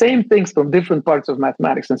get the same things from different parts of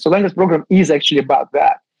mathematics. And so Langland's program is actually about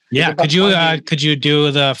that. Yeah, could you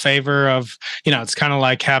do the favor of, it's kind of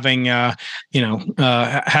like having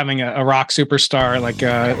having a rock superstar like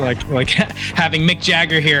having Mick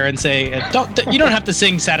Jagger here and say you don't have to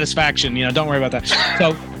sing Satisfaction, don't worry about that.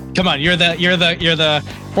 So come on, you're the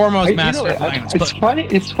foremost master of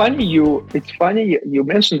language. It's funny you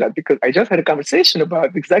mentioned that, because I just had a conversation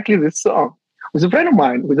about exactly this song with a friend of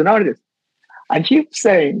mine, with an artist, and he was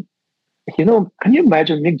saying, can you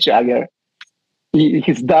imagine Mick Jagger?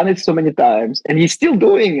 He's done it so many times and he's still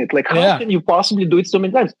doing it. Like, how can you possibly do it so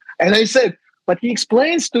many times? And I said, but he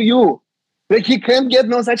explains to you that he can't get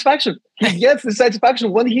no satisfaction. He gets the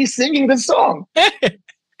satisfaction when he's singing the song.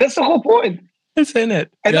 That's the whole point. It's in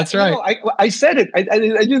it. And that's right. I said it. I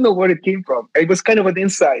didn't know where it came from. It was kind of an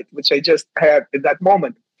insight, which I just had at that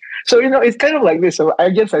moment. So, it's kind of like this. So I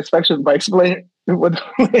get satisfaction by explaining what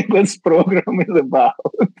Langland's program is about.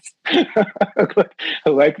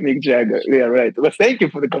 Like Mick Jagger. Yeah, right. Well, thank you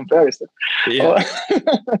for the comparison. Yeah.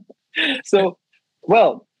 So,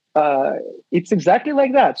 it's exactly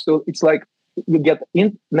like that. So it's like you get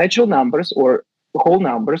in natural numbers or whole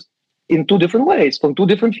numbers in two different ways from two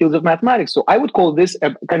different fields of mathematics. So I would call this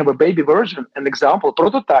a kind of a baby version, an example,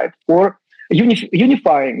 prototype for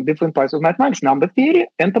unifying different parts of mathematics, number theory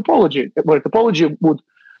and topology, where topology would,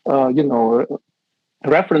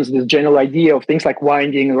 reference this general idea of things like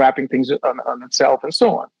winding, wrapping things on itself, and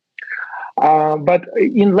so on. But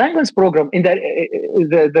in Langland's program, in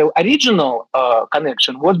the original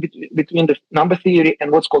connection was between the number theory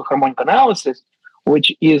and what's called harmonic analysis,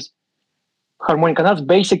 which is harmonic analysis.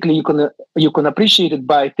 Basically, you can appreciate it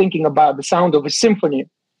by thinking about the sound of a symphony,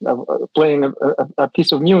 playing a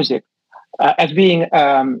piece of music, as being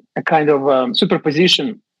a kind of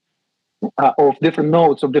superposition of different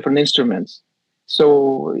notes of different instruments.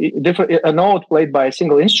 So a note played by a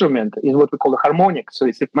single instrument is what we call a harmonic. So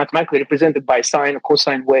it's mathematically represented by sine or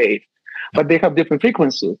cosine wave, but they have different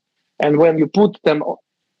frequencies. And when you put them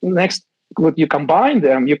next, when you combine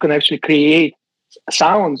them, you can actually create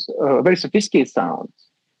sounds, very sophisticated sounds,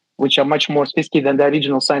 which are much more sophisticated than the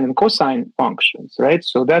original sine and cosine functions, right?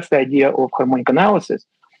 So that's the idea of harmonic analysis.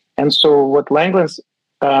 And so what Langlands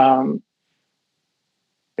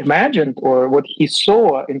imagined, or what he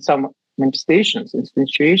saw in some manifestations,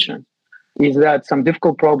 instantiations, is that some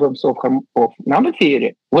difficult problems of number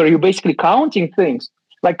theory, where you're basically counting things,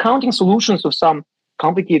 like counting solutions of some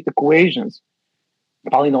complicated equations,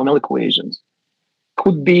 polynomial equations,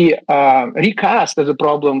 could be recast as a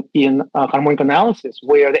problem in harmonic analysis,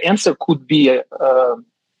 where the answer could be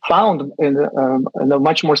found in a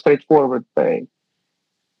much more straightforward way.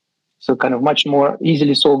 So kind of much more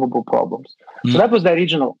easily solvable problems. So that was the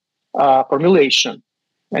original formulation.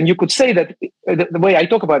 And you could say that the way I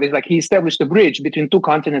talk about it is like he established a bridge between two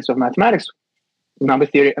continents of mathematics, number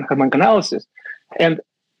theory and harmonic analysis. And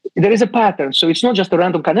there is a pattern. So it's not just a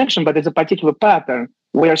random connection, but there's a particular pattern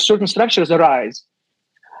where certain structures arise.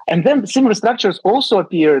 And then similar structures also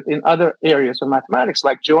appeared in other areas of mathematics,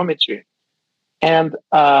 like geometry and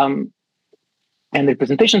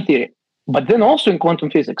representation theory, but then also in quantum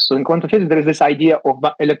physics. So in quantum physics, there is this idea of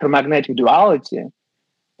electromagnetic duality,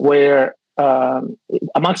 where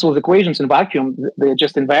Maxwell's equations in vacuum, they're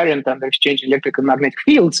just invariant and they're exchanging electric and magnetic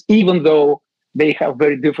fields, even though they have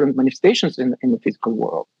very different manifestations in the physical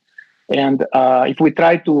world. And if we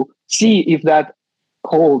try to see if that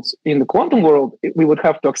holds in the quantum world, we would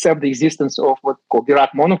have to accept the existence of what's called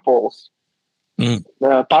Dirac monopoles.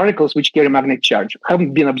 The particles which carry magnetic charge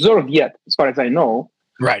haven't been observed yet, as far as I know.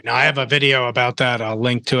 Right. Now, I have a video about that. I'll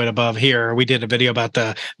link to it above here. We did a video about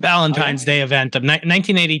the Valentine's Day event of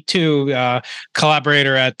 1982.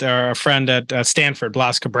 Collaborator at a friend at Stanford,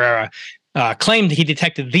 Blas Cabrera, claimed he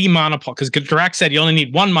detected the monopole, because Dirac said you only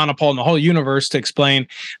need one monopole in the whole universe to explain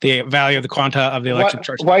the value of the quanta of the electric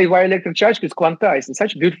charge. Why electric charge is quantized? It's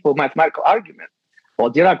such a beautiful mathematical argument.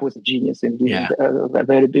 Well, Dirac was a genius in a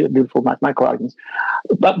very beautiful mathematical arguments.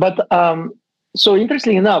 But so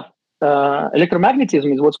interestingly enough,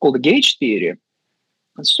 electromagnetism is what's called the gauge theory.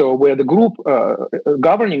 So where the group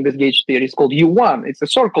governing this gauge theory is called U1. It's a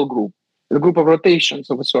circle group, the group of rotations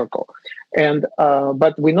of a circle. And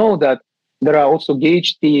but we know that there are also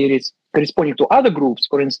gauge theories corresponding to other groups.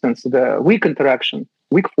 For instance, the weak interaction,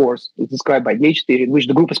 weak force is described by gauge theory, in which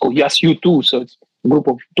the group is called YAS-U2. So it's a group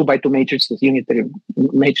of 2x2 matrices, unitary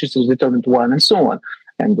matrices determined 1, and so on.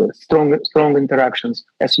 And strong interactions,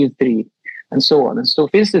 SU3. And so on. And so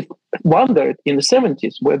physicists wondered in the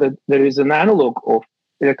 70s whether there is an analog of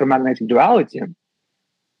electromagnetic duality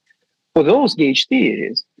for those gauge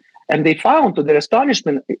theories. And they found, to their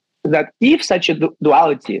astonishment, that if such a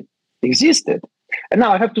duality existed, and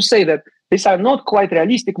now I have to say that these are not quite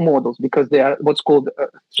realistic models, because they are what's called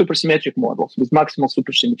supersymmetric models with maximal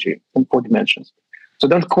supersymmetry in 4 dimensions. So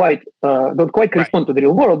don't quite correspond to the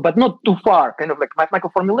real world, but not too far. Kind of like mathematical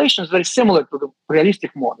formulations, very similar to the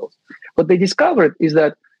realistic models. What they discovered is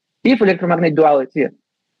that if electromagnetic duality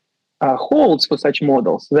holds for such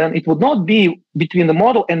models, then it would not be between the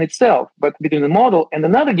model and itself, but between the model and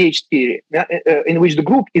another gauge theory, in which the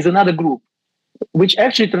group is another group, which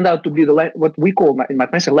actually turned out to be what we call in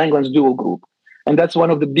mathematics a Langlands dual group. And that's one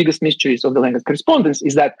of the biggest mysteries of the Langlands correspondence,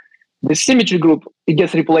 is that the symmetry group, it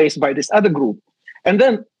gets replaced by this other group. And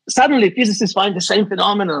then suddenly physicists find the same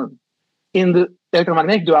phenomenon in the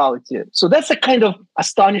electromagnetic duality. So that's a kind of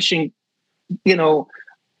astonishing,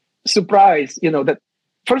 surprise, that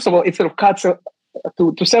first of all, it sort of cuts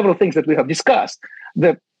to several things that we have discussed.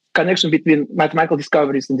 The connection between mathematical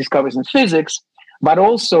discoveries and discoveries in physics, but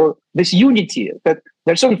also this unity, that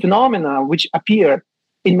there are certain phenomena which appear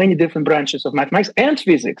in many different branches of mathematics and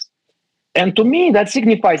physics. And to me, that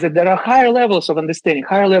signifies that there are higher levels of understanding,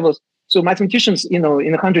 higher levels. So mathematicians, in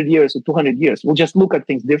 100 years or 200 years, will just look at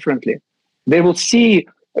things differently. They will see,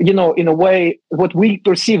 in a way, what we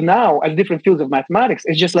perceive now as different fields of mathematics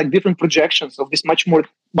is just like different projections of this much more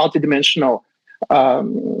multidimensional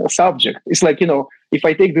subject. It's like, if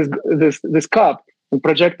I take this cup and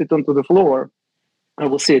project it onto the floor, I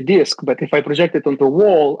will see a disk. But if I project it onto a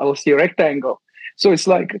wall, I will see a rectangle. So it's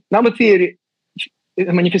like number theory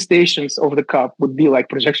manifestations of the cup would be like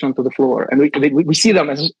projection onto the floor, and we see them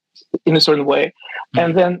as in a certain way.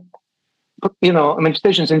 And then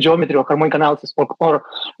manifestations in geometry or harmonic analysis or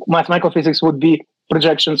mathematical physics would be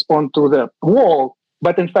projections onto the wall,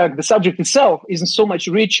 but in fact the subject itself isn't so much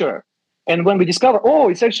richer. And when we discover,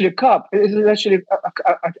 it's actually a cup, it's actually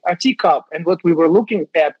a teacup, and what we were looking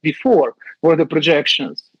at before were the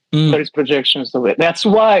projections. There is projections of it. That's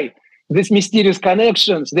why these mysterious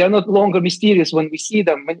connections, they are not longer mysterious when we see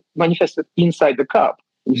them manifested inside the cup.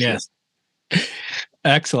 Yes.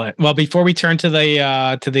 Excellent. Well, before we turn to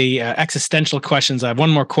the existential questions, I have one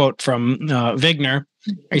more quote from Wigner.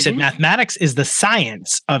 He said, "Mathematics is the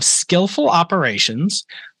science of skillful operations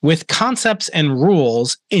with concepts and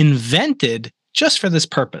rules invented just for this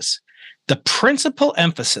purpose. The principal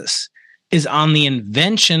emphasis is on the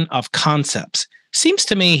invention of concepts." Seems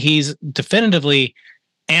to me he's definitively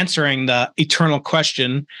answering the eternal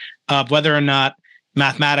question of whether or not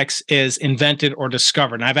mathematics is invented or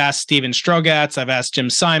discovered. And I've asked Steven Strogatz, I've asked Jim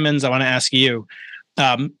Simons, I want to ask you,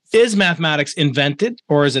 is mathematics invented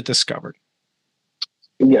or is it discovered?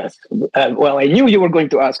 Yes. Well, I knew you were going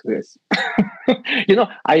to ask this.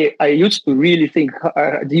 I used to really think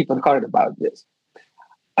deep and hard about this.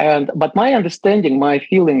 But my understanding, my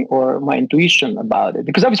feeling, or my intuition about it,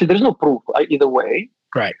 because obviously there's no proof either way.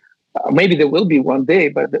 Right. Maybe there will be one day,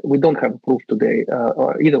 but we don't have proof today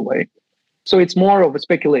or either way. So it's more of a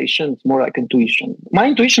speculation. It's more like intuition. My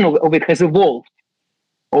intuition of it has evolved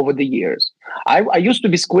over the years. I used to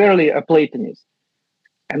be squarely a Platonist.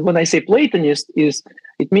 And when I say Platonist,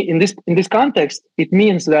 in this context, it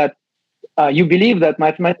means that you believe that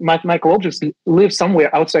mathematical objects live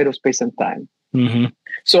somewhere outside of space and time. Mm-hmm.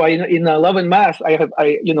 So in Love and Math, I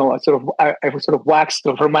was sort of waxed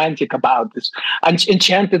romantic about this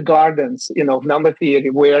enchanted gardens, of number theory,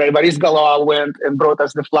 where Boris Galois went and brought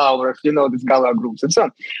us the flowers, these Galois groups and so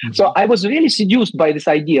on. Mm-hmm. So I was really seduced by this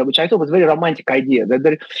idea, which I thought was a very romantic idea, that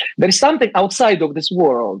there is something outside of this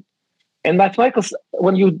world. And mathematics,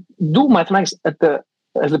 when you do mathematics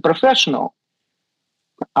as a professional,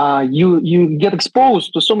 you get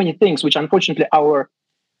exposed to so many things, which unfortunately our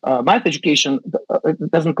math education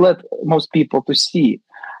doesn't let most people to see.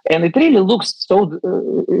 And it really looks so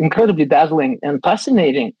incredibly dazzling and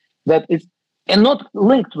fascinating that it's and not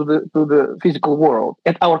linked to the physical world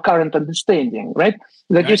at our current understanding, right?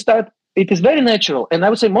 That you start, it is very natural. And I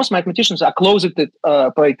would say most mathematicians are closeted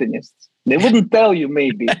Platonists. They wouldn't tell you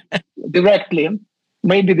maybe directly.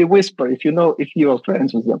 Maybe they whisper if you're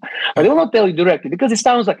friends with them. But they will not tell you directly because it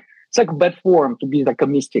sounds like it's like a bad form to be like a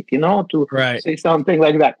mystic, to say something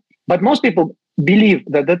like that. But most people believe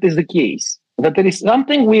that is the case, that there is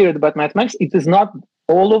something weird about mathematics. It is not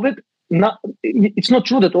all of it. It's not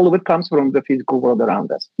true that all of it comes from the physical world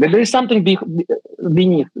around us. That there is something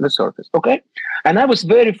beneath the surface, okay? And I was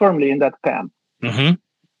very firmly in that camp. Mm-hmm.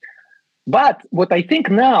 But what I think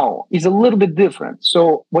now is a little bit different.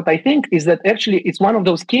 So what I think is that actually it's one of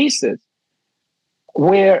those cases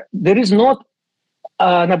where there is not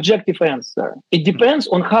an objective answer. It depends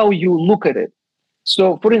on how you look at it.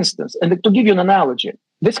 So for instance, and to give you an analogy,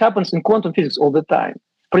 this happens in quantum physics all the time.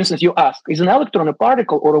 For instance, you ask, is an electron a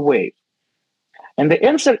particle or a wave? And the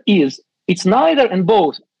answer is, it's neither and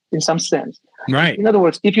both in some sense. Right. In other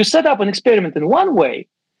words, if you set up an experiment in one way,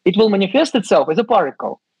 it will manifest itself as a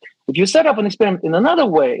particle. If you set up an experiment in another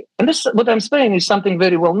way, and this, what I'm saying is something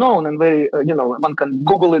very well known and very, one can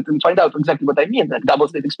Google it and find out exactly what I mean, that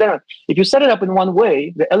double-slit experiment. If you set it up in one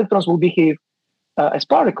way, the electrons will behave as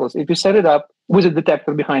particles. If you set it up with a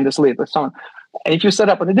detector behind the slit or so on, and if you set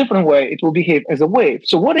up in a different way, it will behave as a wave.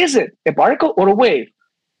 So what is it? A particle or a wave?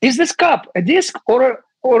 Is this cup a disk or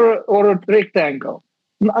a rectangle?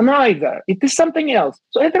 Neither. It is something else.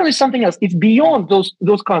 So electron is something else. It's beyond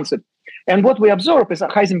those concepts. And what we observe, as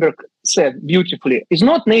Heisenberg said beautifully, is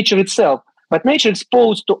not nature itself, but nature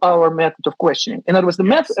exposed to our method of questioning. In other words,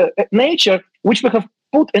 the nature which we have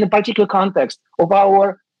put in a particular context of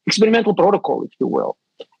our experimental protocol, if you will.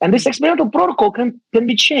 And this experimental protocol can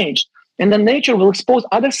be changed. And then nature will expose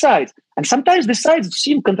other sides. And sometimes the sides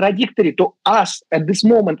seem contradictory to us at this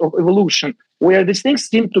moment of evolution, where these things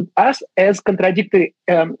seem to us as contradictory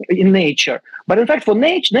in nature. But in fact, for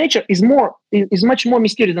nature is much more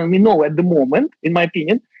mysterious than we know at the moment, in my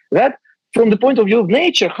opinion, that from the point of view of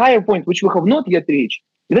nature, higher point, which we have not yet reached,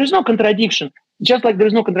 there is no contradiction. Just like there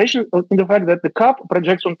is no contradiction in the fact that the cup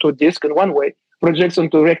projects onto a disk in one way, projects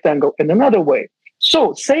onto a rectangle in another way.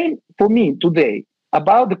 So same for me today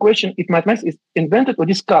about the question if mathematics is invented or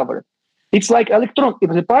discovered. It's like electron, if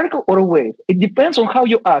it's a particle or a wave. It depends on how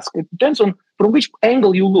you ask. It depends on from which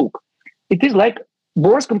angle you look. It is like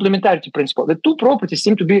Bohr's complementarity principle. The two properties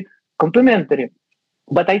seem to be complementary.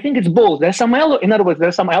 But I think it's both. In other words, there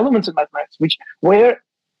are some elements in mathematics which were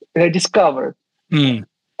discovered.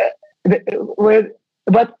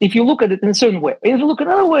 But if you look at it in a certain way, if you look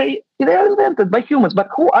another way, they are invented by humans. But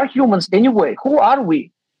who are humans anyway? Who are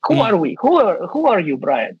we? Who are we? Who are you,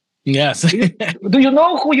 Brian? Yes. Do you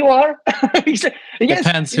know who you are? Yes.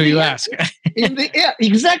 Depends who you ask.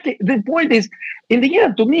 Exactly. The point is, in the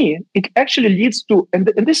end, to me, it actually leads to, and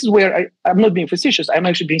this is where I'm not being facetious, I'm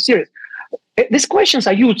actually being serious. These questions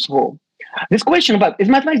are useful. This question about, is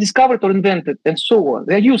mathematics discovered or invented, and so on,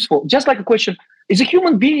 they're useful. Just like a question, is a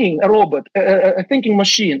human being a robot, a thinking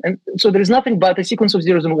machine? And so there is nothing but a sequence of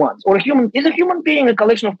zeros and ones. Or is a human being a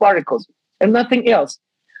collection of particles and nothing else?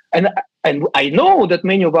 And I know that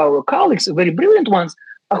many of our colleagues, very brilliant ones,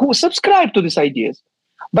 who subscribe to these ideas.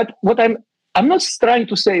 But what I'm not trying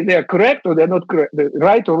to say they're correct or they're not correct, they're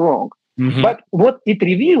right or wrong. Mm-hmm. But what it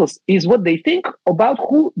reveals is what they think about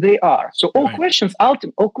who they are. So all questions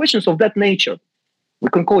of that nature, we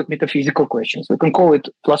can call it metaphysical questions, we can call it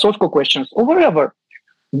philosophical questions, or whatever.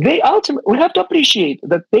 They ultimately, we have to appreciate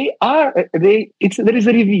that there is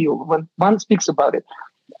a reveal when one speaks about it.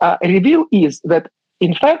 A reveal is that,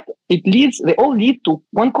 in fact, they all lead to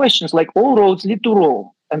one question, like all roads lead to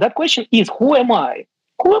Rome. And that question is, who am I?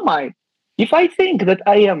 Who am I? If I think that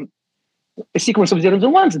I am a sequence of zeros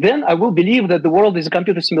and ones, then I will believe that the world is a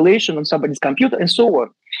computer simulation on somebody's computer, and so on.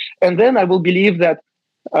 And then I will believe that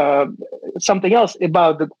something else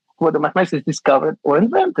about what the mathematics discovered or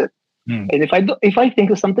invented. And if I think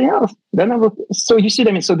of something else, then I will. So you see what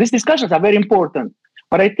I mean? So these discussions are very important.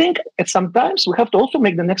 But I think at sometimes we have to also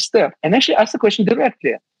make the next step and actually ask the question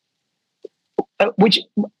directly, which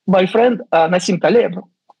my friend Nassim Taleb,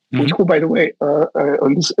 who, by the way,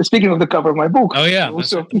 speaking of the cover of my book. Oh, yeah.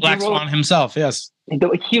 Also, Black Swan himself, yes.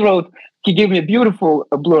 He gave me a beautiful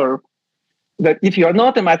blurb that if you are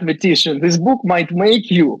not a mathematician, this book might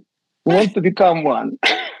make you want to become one.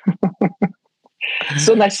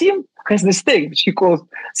 So Nassim has this thing which he calls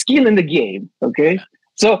skin in the game, okay?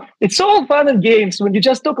 So it's all fun and games when you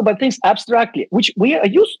just talk about things abstractly, which we are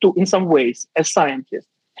used to in some ways as scientists.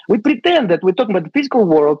 We pretend that we're talking about the physical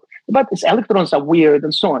world, but its electrons are weird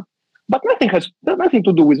and so on. But nothing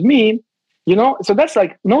to do with me, you know. So that's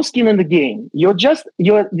like no skin in the game. You're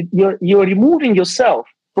removing yourself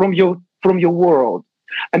from your world.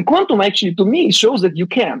 And quantum actually, to me, shows that you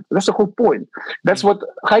can't. That's the whole point. That's what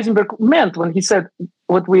Heisenberg meant when he said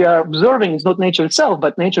what we are observing is not nature itself,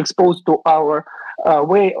 but nature exposed to our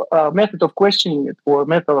method of questioning it or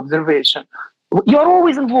method of observation. You're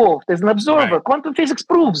always involved as an observer. Right. Quantum physics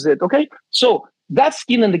proves it, okay? So that's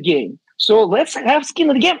skin in the game. So let's have skin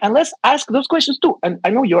in the game and let's ask those questions too. And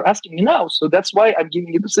I know you're asking me now, so that's why I'm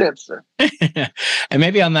giving you this answer. And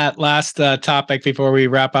maybe on that last topic before we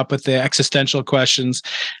wrap up with the existential questions,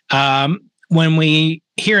 when we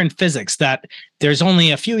hear in physics that there's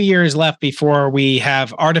only a few years left before we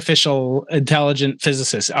have artificial intelligent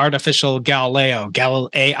physicists, artificial Galileo,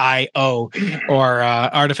 or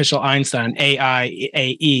artificial Einstein,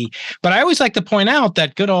 AIAE. But I always like to point out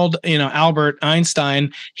that good old, Albert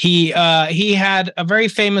Einstein, he had a very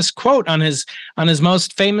famous quote on his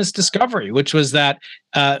most famous discovery, which was that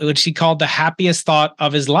which he called the happiest thought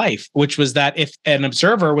of his life, which was that if an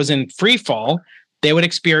observer was in free fall, they would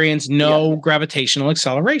experience no gravitational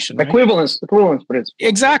acceleration. Right? Equivalence principle.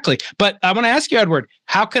 Exactly. But I want to ask you, Edward,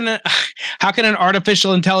 how can an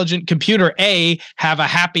artificial intelligent computer, A, have a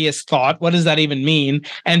happiest thought? What does that even mean?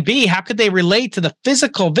 And B, how could they relate to the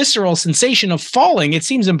physical, visceral sensation of falling? It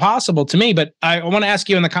seems impossible to me, but I want to ask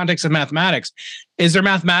you in the context of mathematics. Is there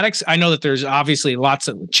mathematics? I know that there's obviously lots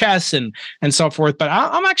of chess and so forth, but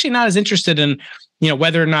I'm actually not as interested in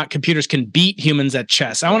whether or not computers can beat humans at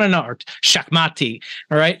chess. I want to know, or Shachmati,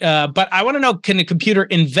 all right? But I want to know, can a computer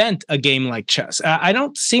invent a game like chess? I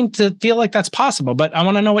don't seem to feel like that's possible, but I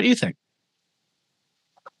want to know what you think.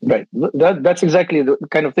 Right. That's exactly the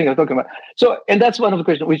kind of thing I'm talking about. So, and that's one of the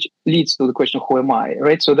questions which leads to the question, who am I,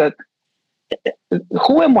 right? So that,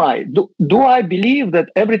 who am I? Do I believe that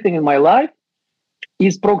everything in my life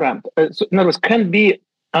is programmed? So in other words, can be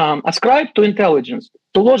ascribed to intelligence,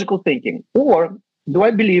 to logical thinking, or do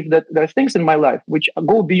I believe that there are things in my life which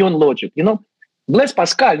go beyond logic? Blaise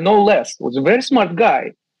Pascal, no less, was a very smart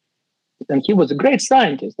guy, and he was a great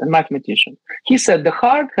scientist and mathematician. He said, the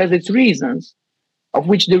heart has its reasons of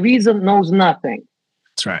which the reason knows nothing.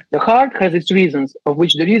 That's right. The heart has its reasons of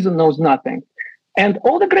which the reason knows nothing. And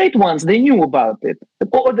all the great ones, they knew about it.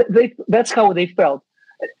 That's how they felt.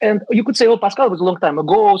 And you could say, Pascal was a long time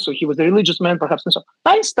ago, so he was a religious man, perhaps. And so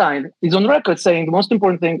Einstein is on record saying the most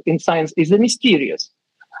important thing in science is the mysterious.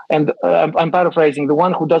 And I'm paraphrasing, the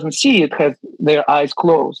one who doesn't see it has their eyes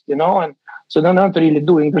closed, and so they're not really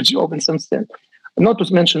doing their job in some sense. Not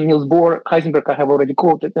to mention Niels Bohr, Heisenberg, I have already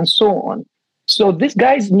quoted, and so on. So these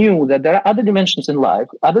guys knew that there are other dimensions in life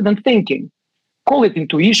other than thinking. Call it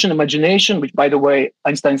intuition, imagination, which, by the way,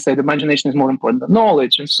 Einstein said imagination is more important than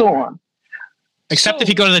knowledge, and so on. Except if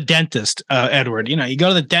you go to the dentist, Edward. You go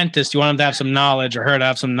to the dentist, you want him to have some knowledge or her to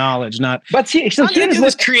have some knowledge, not. But here's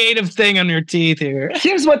this creative thing on your teeth here.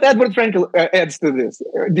 Here's what Edward Frankl adds to this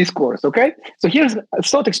discourse. Okay, so here's a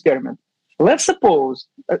thought experiment. Let's suppose.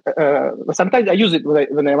 Sometimes I use it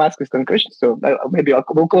when I'm asking this question, so maybe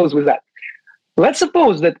we'll close with that. Let's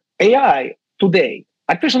suppose that AI today,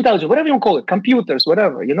 artificial intelligence, whatever you call it, computers,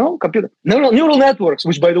 whatever, neural networks,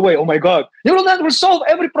 which, by the way, oh my God, neural networks solve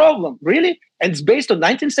every problem, really? And it's based on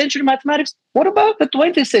 19th century mathematics. What about the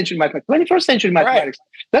 20th century mathematics, 21st century mathematics?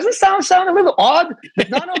 Right. Doesn't sound a little odd that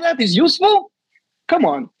none of that is useful? Come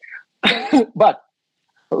on. But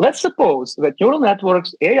let's suppose that neural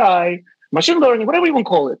networks, AI, machine learning, whatever you want to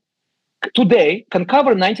call it, today can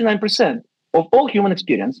cover 99% of all human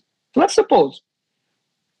experience. Let's suppose,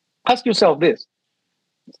 ask yourself this.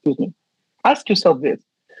 Ask yourself this.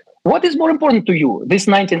 What is more important to you, this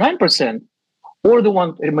 99% or the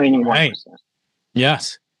remaining 1%? Right.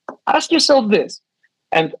 Yes. Ask yourself this.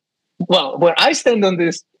 And, well, where I stand on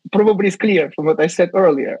this probably is clear from what I said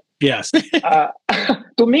earlier. Yes.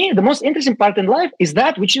 To me, the most interesting part in life is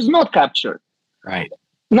that which is not captured. Right.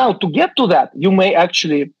 Now, to get to that, you may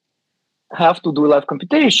actually have to do live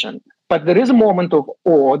computation. But there is a moment of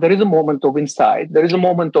awe, there is a moment of insight, there is a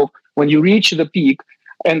moment of when you reach the peak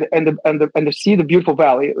and see the beautiful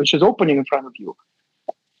valley which is opening in front of you.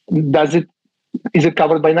 Is it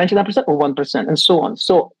covered by 99% or 1%, and so on?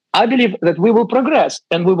 So I believe that we will progress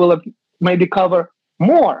and we will maybe cover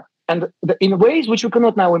more, and in ways which you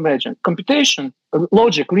cannot now imagine. Computation,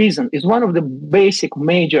 logic, reason is one of the basic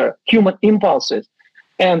major human impulses,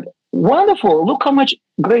 and wonderful. Look how much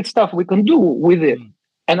great stuff we can do with it.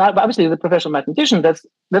 And obviously, as a professional mathematician,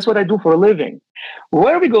 that's what I do for a living.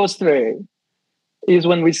 Where we go astray is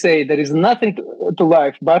when we say there is nothing to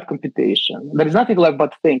life but computation. There is nothing to life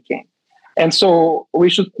but thinking. And so we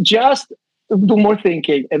should just do more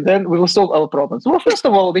thinking, and then we will solve our problems. Well, first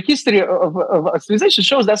of all, the history of civilization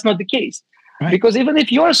shows that's not the case. Right. Because even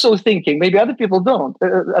if you're so thinking, maybe other people don't.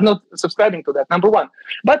 I'm not subscribing to that, number one.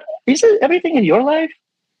 But is everything in your life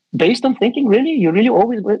based on thinking, really? You really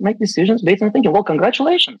always make decisions based on thinking? Well,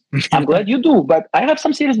 congratulations. I'm glad you do, but I have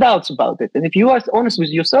some serious doubts about it. And if you are honest with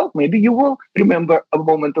yourself, maybe you will remember a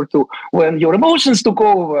moment or two when your emotions took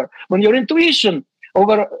over, when your intuition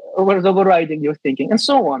was overriding your thinking, and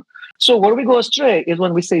so on. So where we go astray is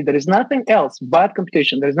when we say there is nothing else but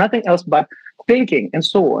computation, there is nothing else but thinking, and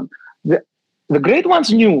so on. The great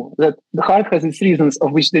ones knew that the heart has its reasons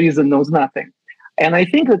of which the reason knows nothing. And I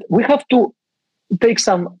think that we have to take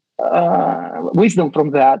some wisdom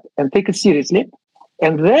from that and take it seriously.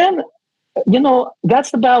 And then,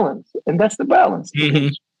 that's the balance. And that's the balance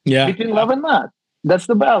between love and math. That's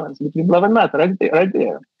the balance between love and math right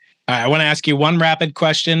there. All right, I want to ask you one rapid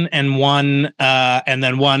question and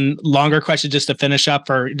then one longer question just to finish up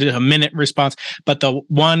for a minute response. But the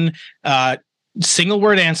one single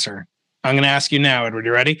word answer I'm going to ask you now, Edward.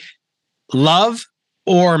 You ready? Love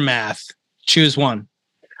or math? Choose one.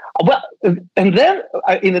 Well, and then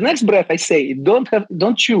in the next breath, I say, don't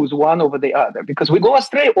choose one over the other, because we go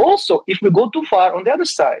astray also if we go too far on the other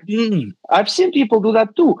side. I've seen people do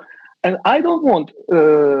that too. And I don't want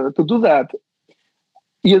to do that.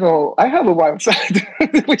 I have a wild side,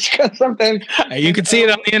 which can sometimes... You can see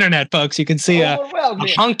it on the internet, folks. You can see a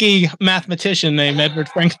hunky mathematician named Edward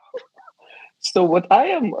Frankl. So what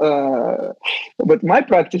my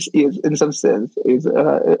practice is, in some sense, is,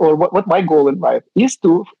 or what my goal in life is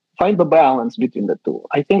to find the balance between the two.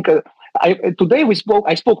 I think today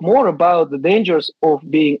I spoke more about the dangers of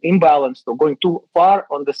being imbalanced or going too far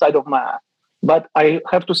on the side of math. But I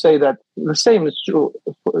have to say that the same is true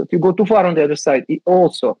if you go too far on the other side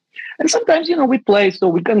also. And sometimes, we play, so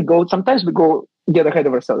we can go, sometimes we get ahead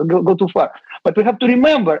of ourselves, go too far. But we have to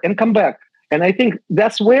remember and come back. And I think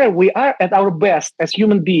that's where we are at our best as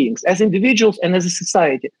human beings, as individuals and as a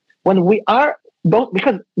society. When we are both,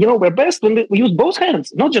 because, we're best when we use both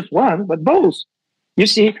hands, not just one, but both. You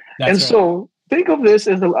see? That's and right. So think of this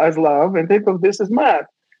as love and think of this as math.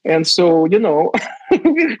 And so,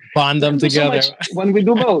 bond them together so when we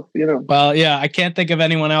do both, Well, yeah, I can't think of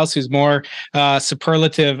anyone else who's more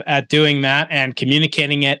superlative at doing that and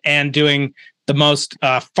communicating it and doing the most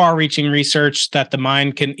far-reaching research that the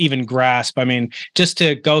mind can even grasp. I mean, just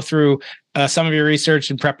to go through some of your research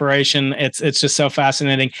and preparation, it's just so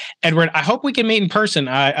fascinating. Edward, I hope we can meet in person.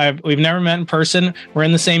 We've never met in person. We're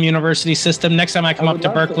in the same university system. Next time I come up to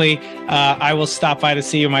Berkeley, I will stop by to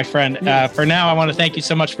see you, my friend. Yes. For now, I want to thank you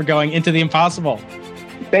so much for going into the impossible.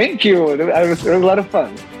 Thank you. It was a lot of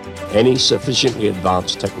fun. Any sufficiently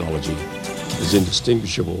advanced technology is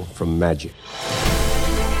indistinguishable from magic.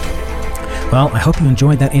 Well, I hope you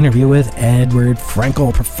enjoyed that interview with Edward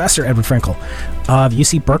Frankel, Professor Edward Frankel of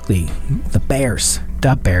UC Berkeley, the Bears.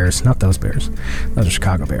 The Bears, not those Bears. Those are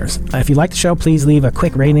Chicago Bears. If you like the show, please leave a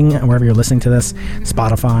quick rating wherever you're listening to this.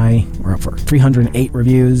 Spotify, we're up for 308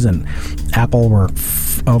 reviews, and Apple, we're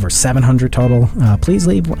over 700 total. Please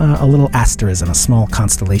leave a little asterisk and a small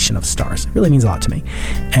constellation of stars. It really means a lot to me.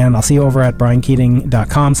 And I'll see you over at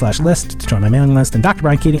briankeating.com/list to join my mailing list, and Dr.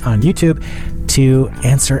 Brian Keating on YouTube to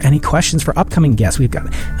answer any questions for upcoming guests. We've got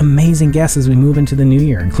amazing guests as we move into the new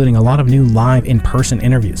year, including a lot of new live in-person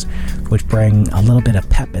interviews, which bring a little bit of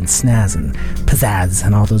pep and snazz and pizzazz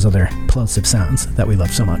and all those other plosive sounds that we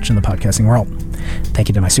love so much in the podcasting world. Thank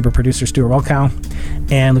you to my super producer, Stuart Welkow,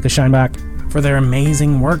 and Lucas Scheinbach for their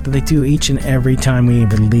amazing work that they do each and every time we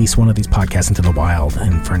release one of these podcasts into the wild.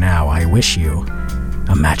 And for now, I wish you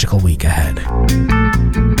a magical week ahead.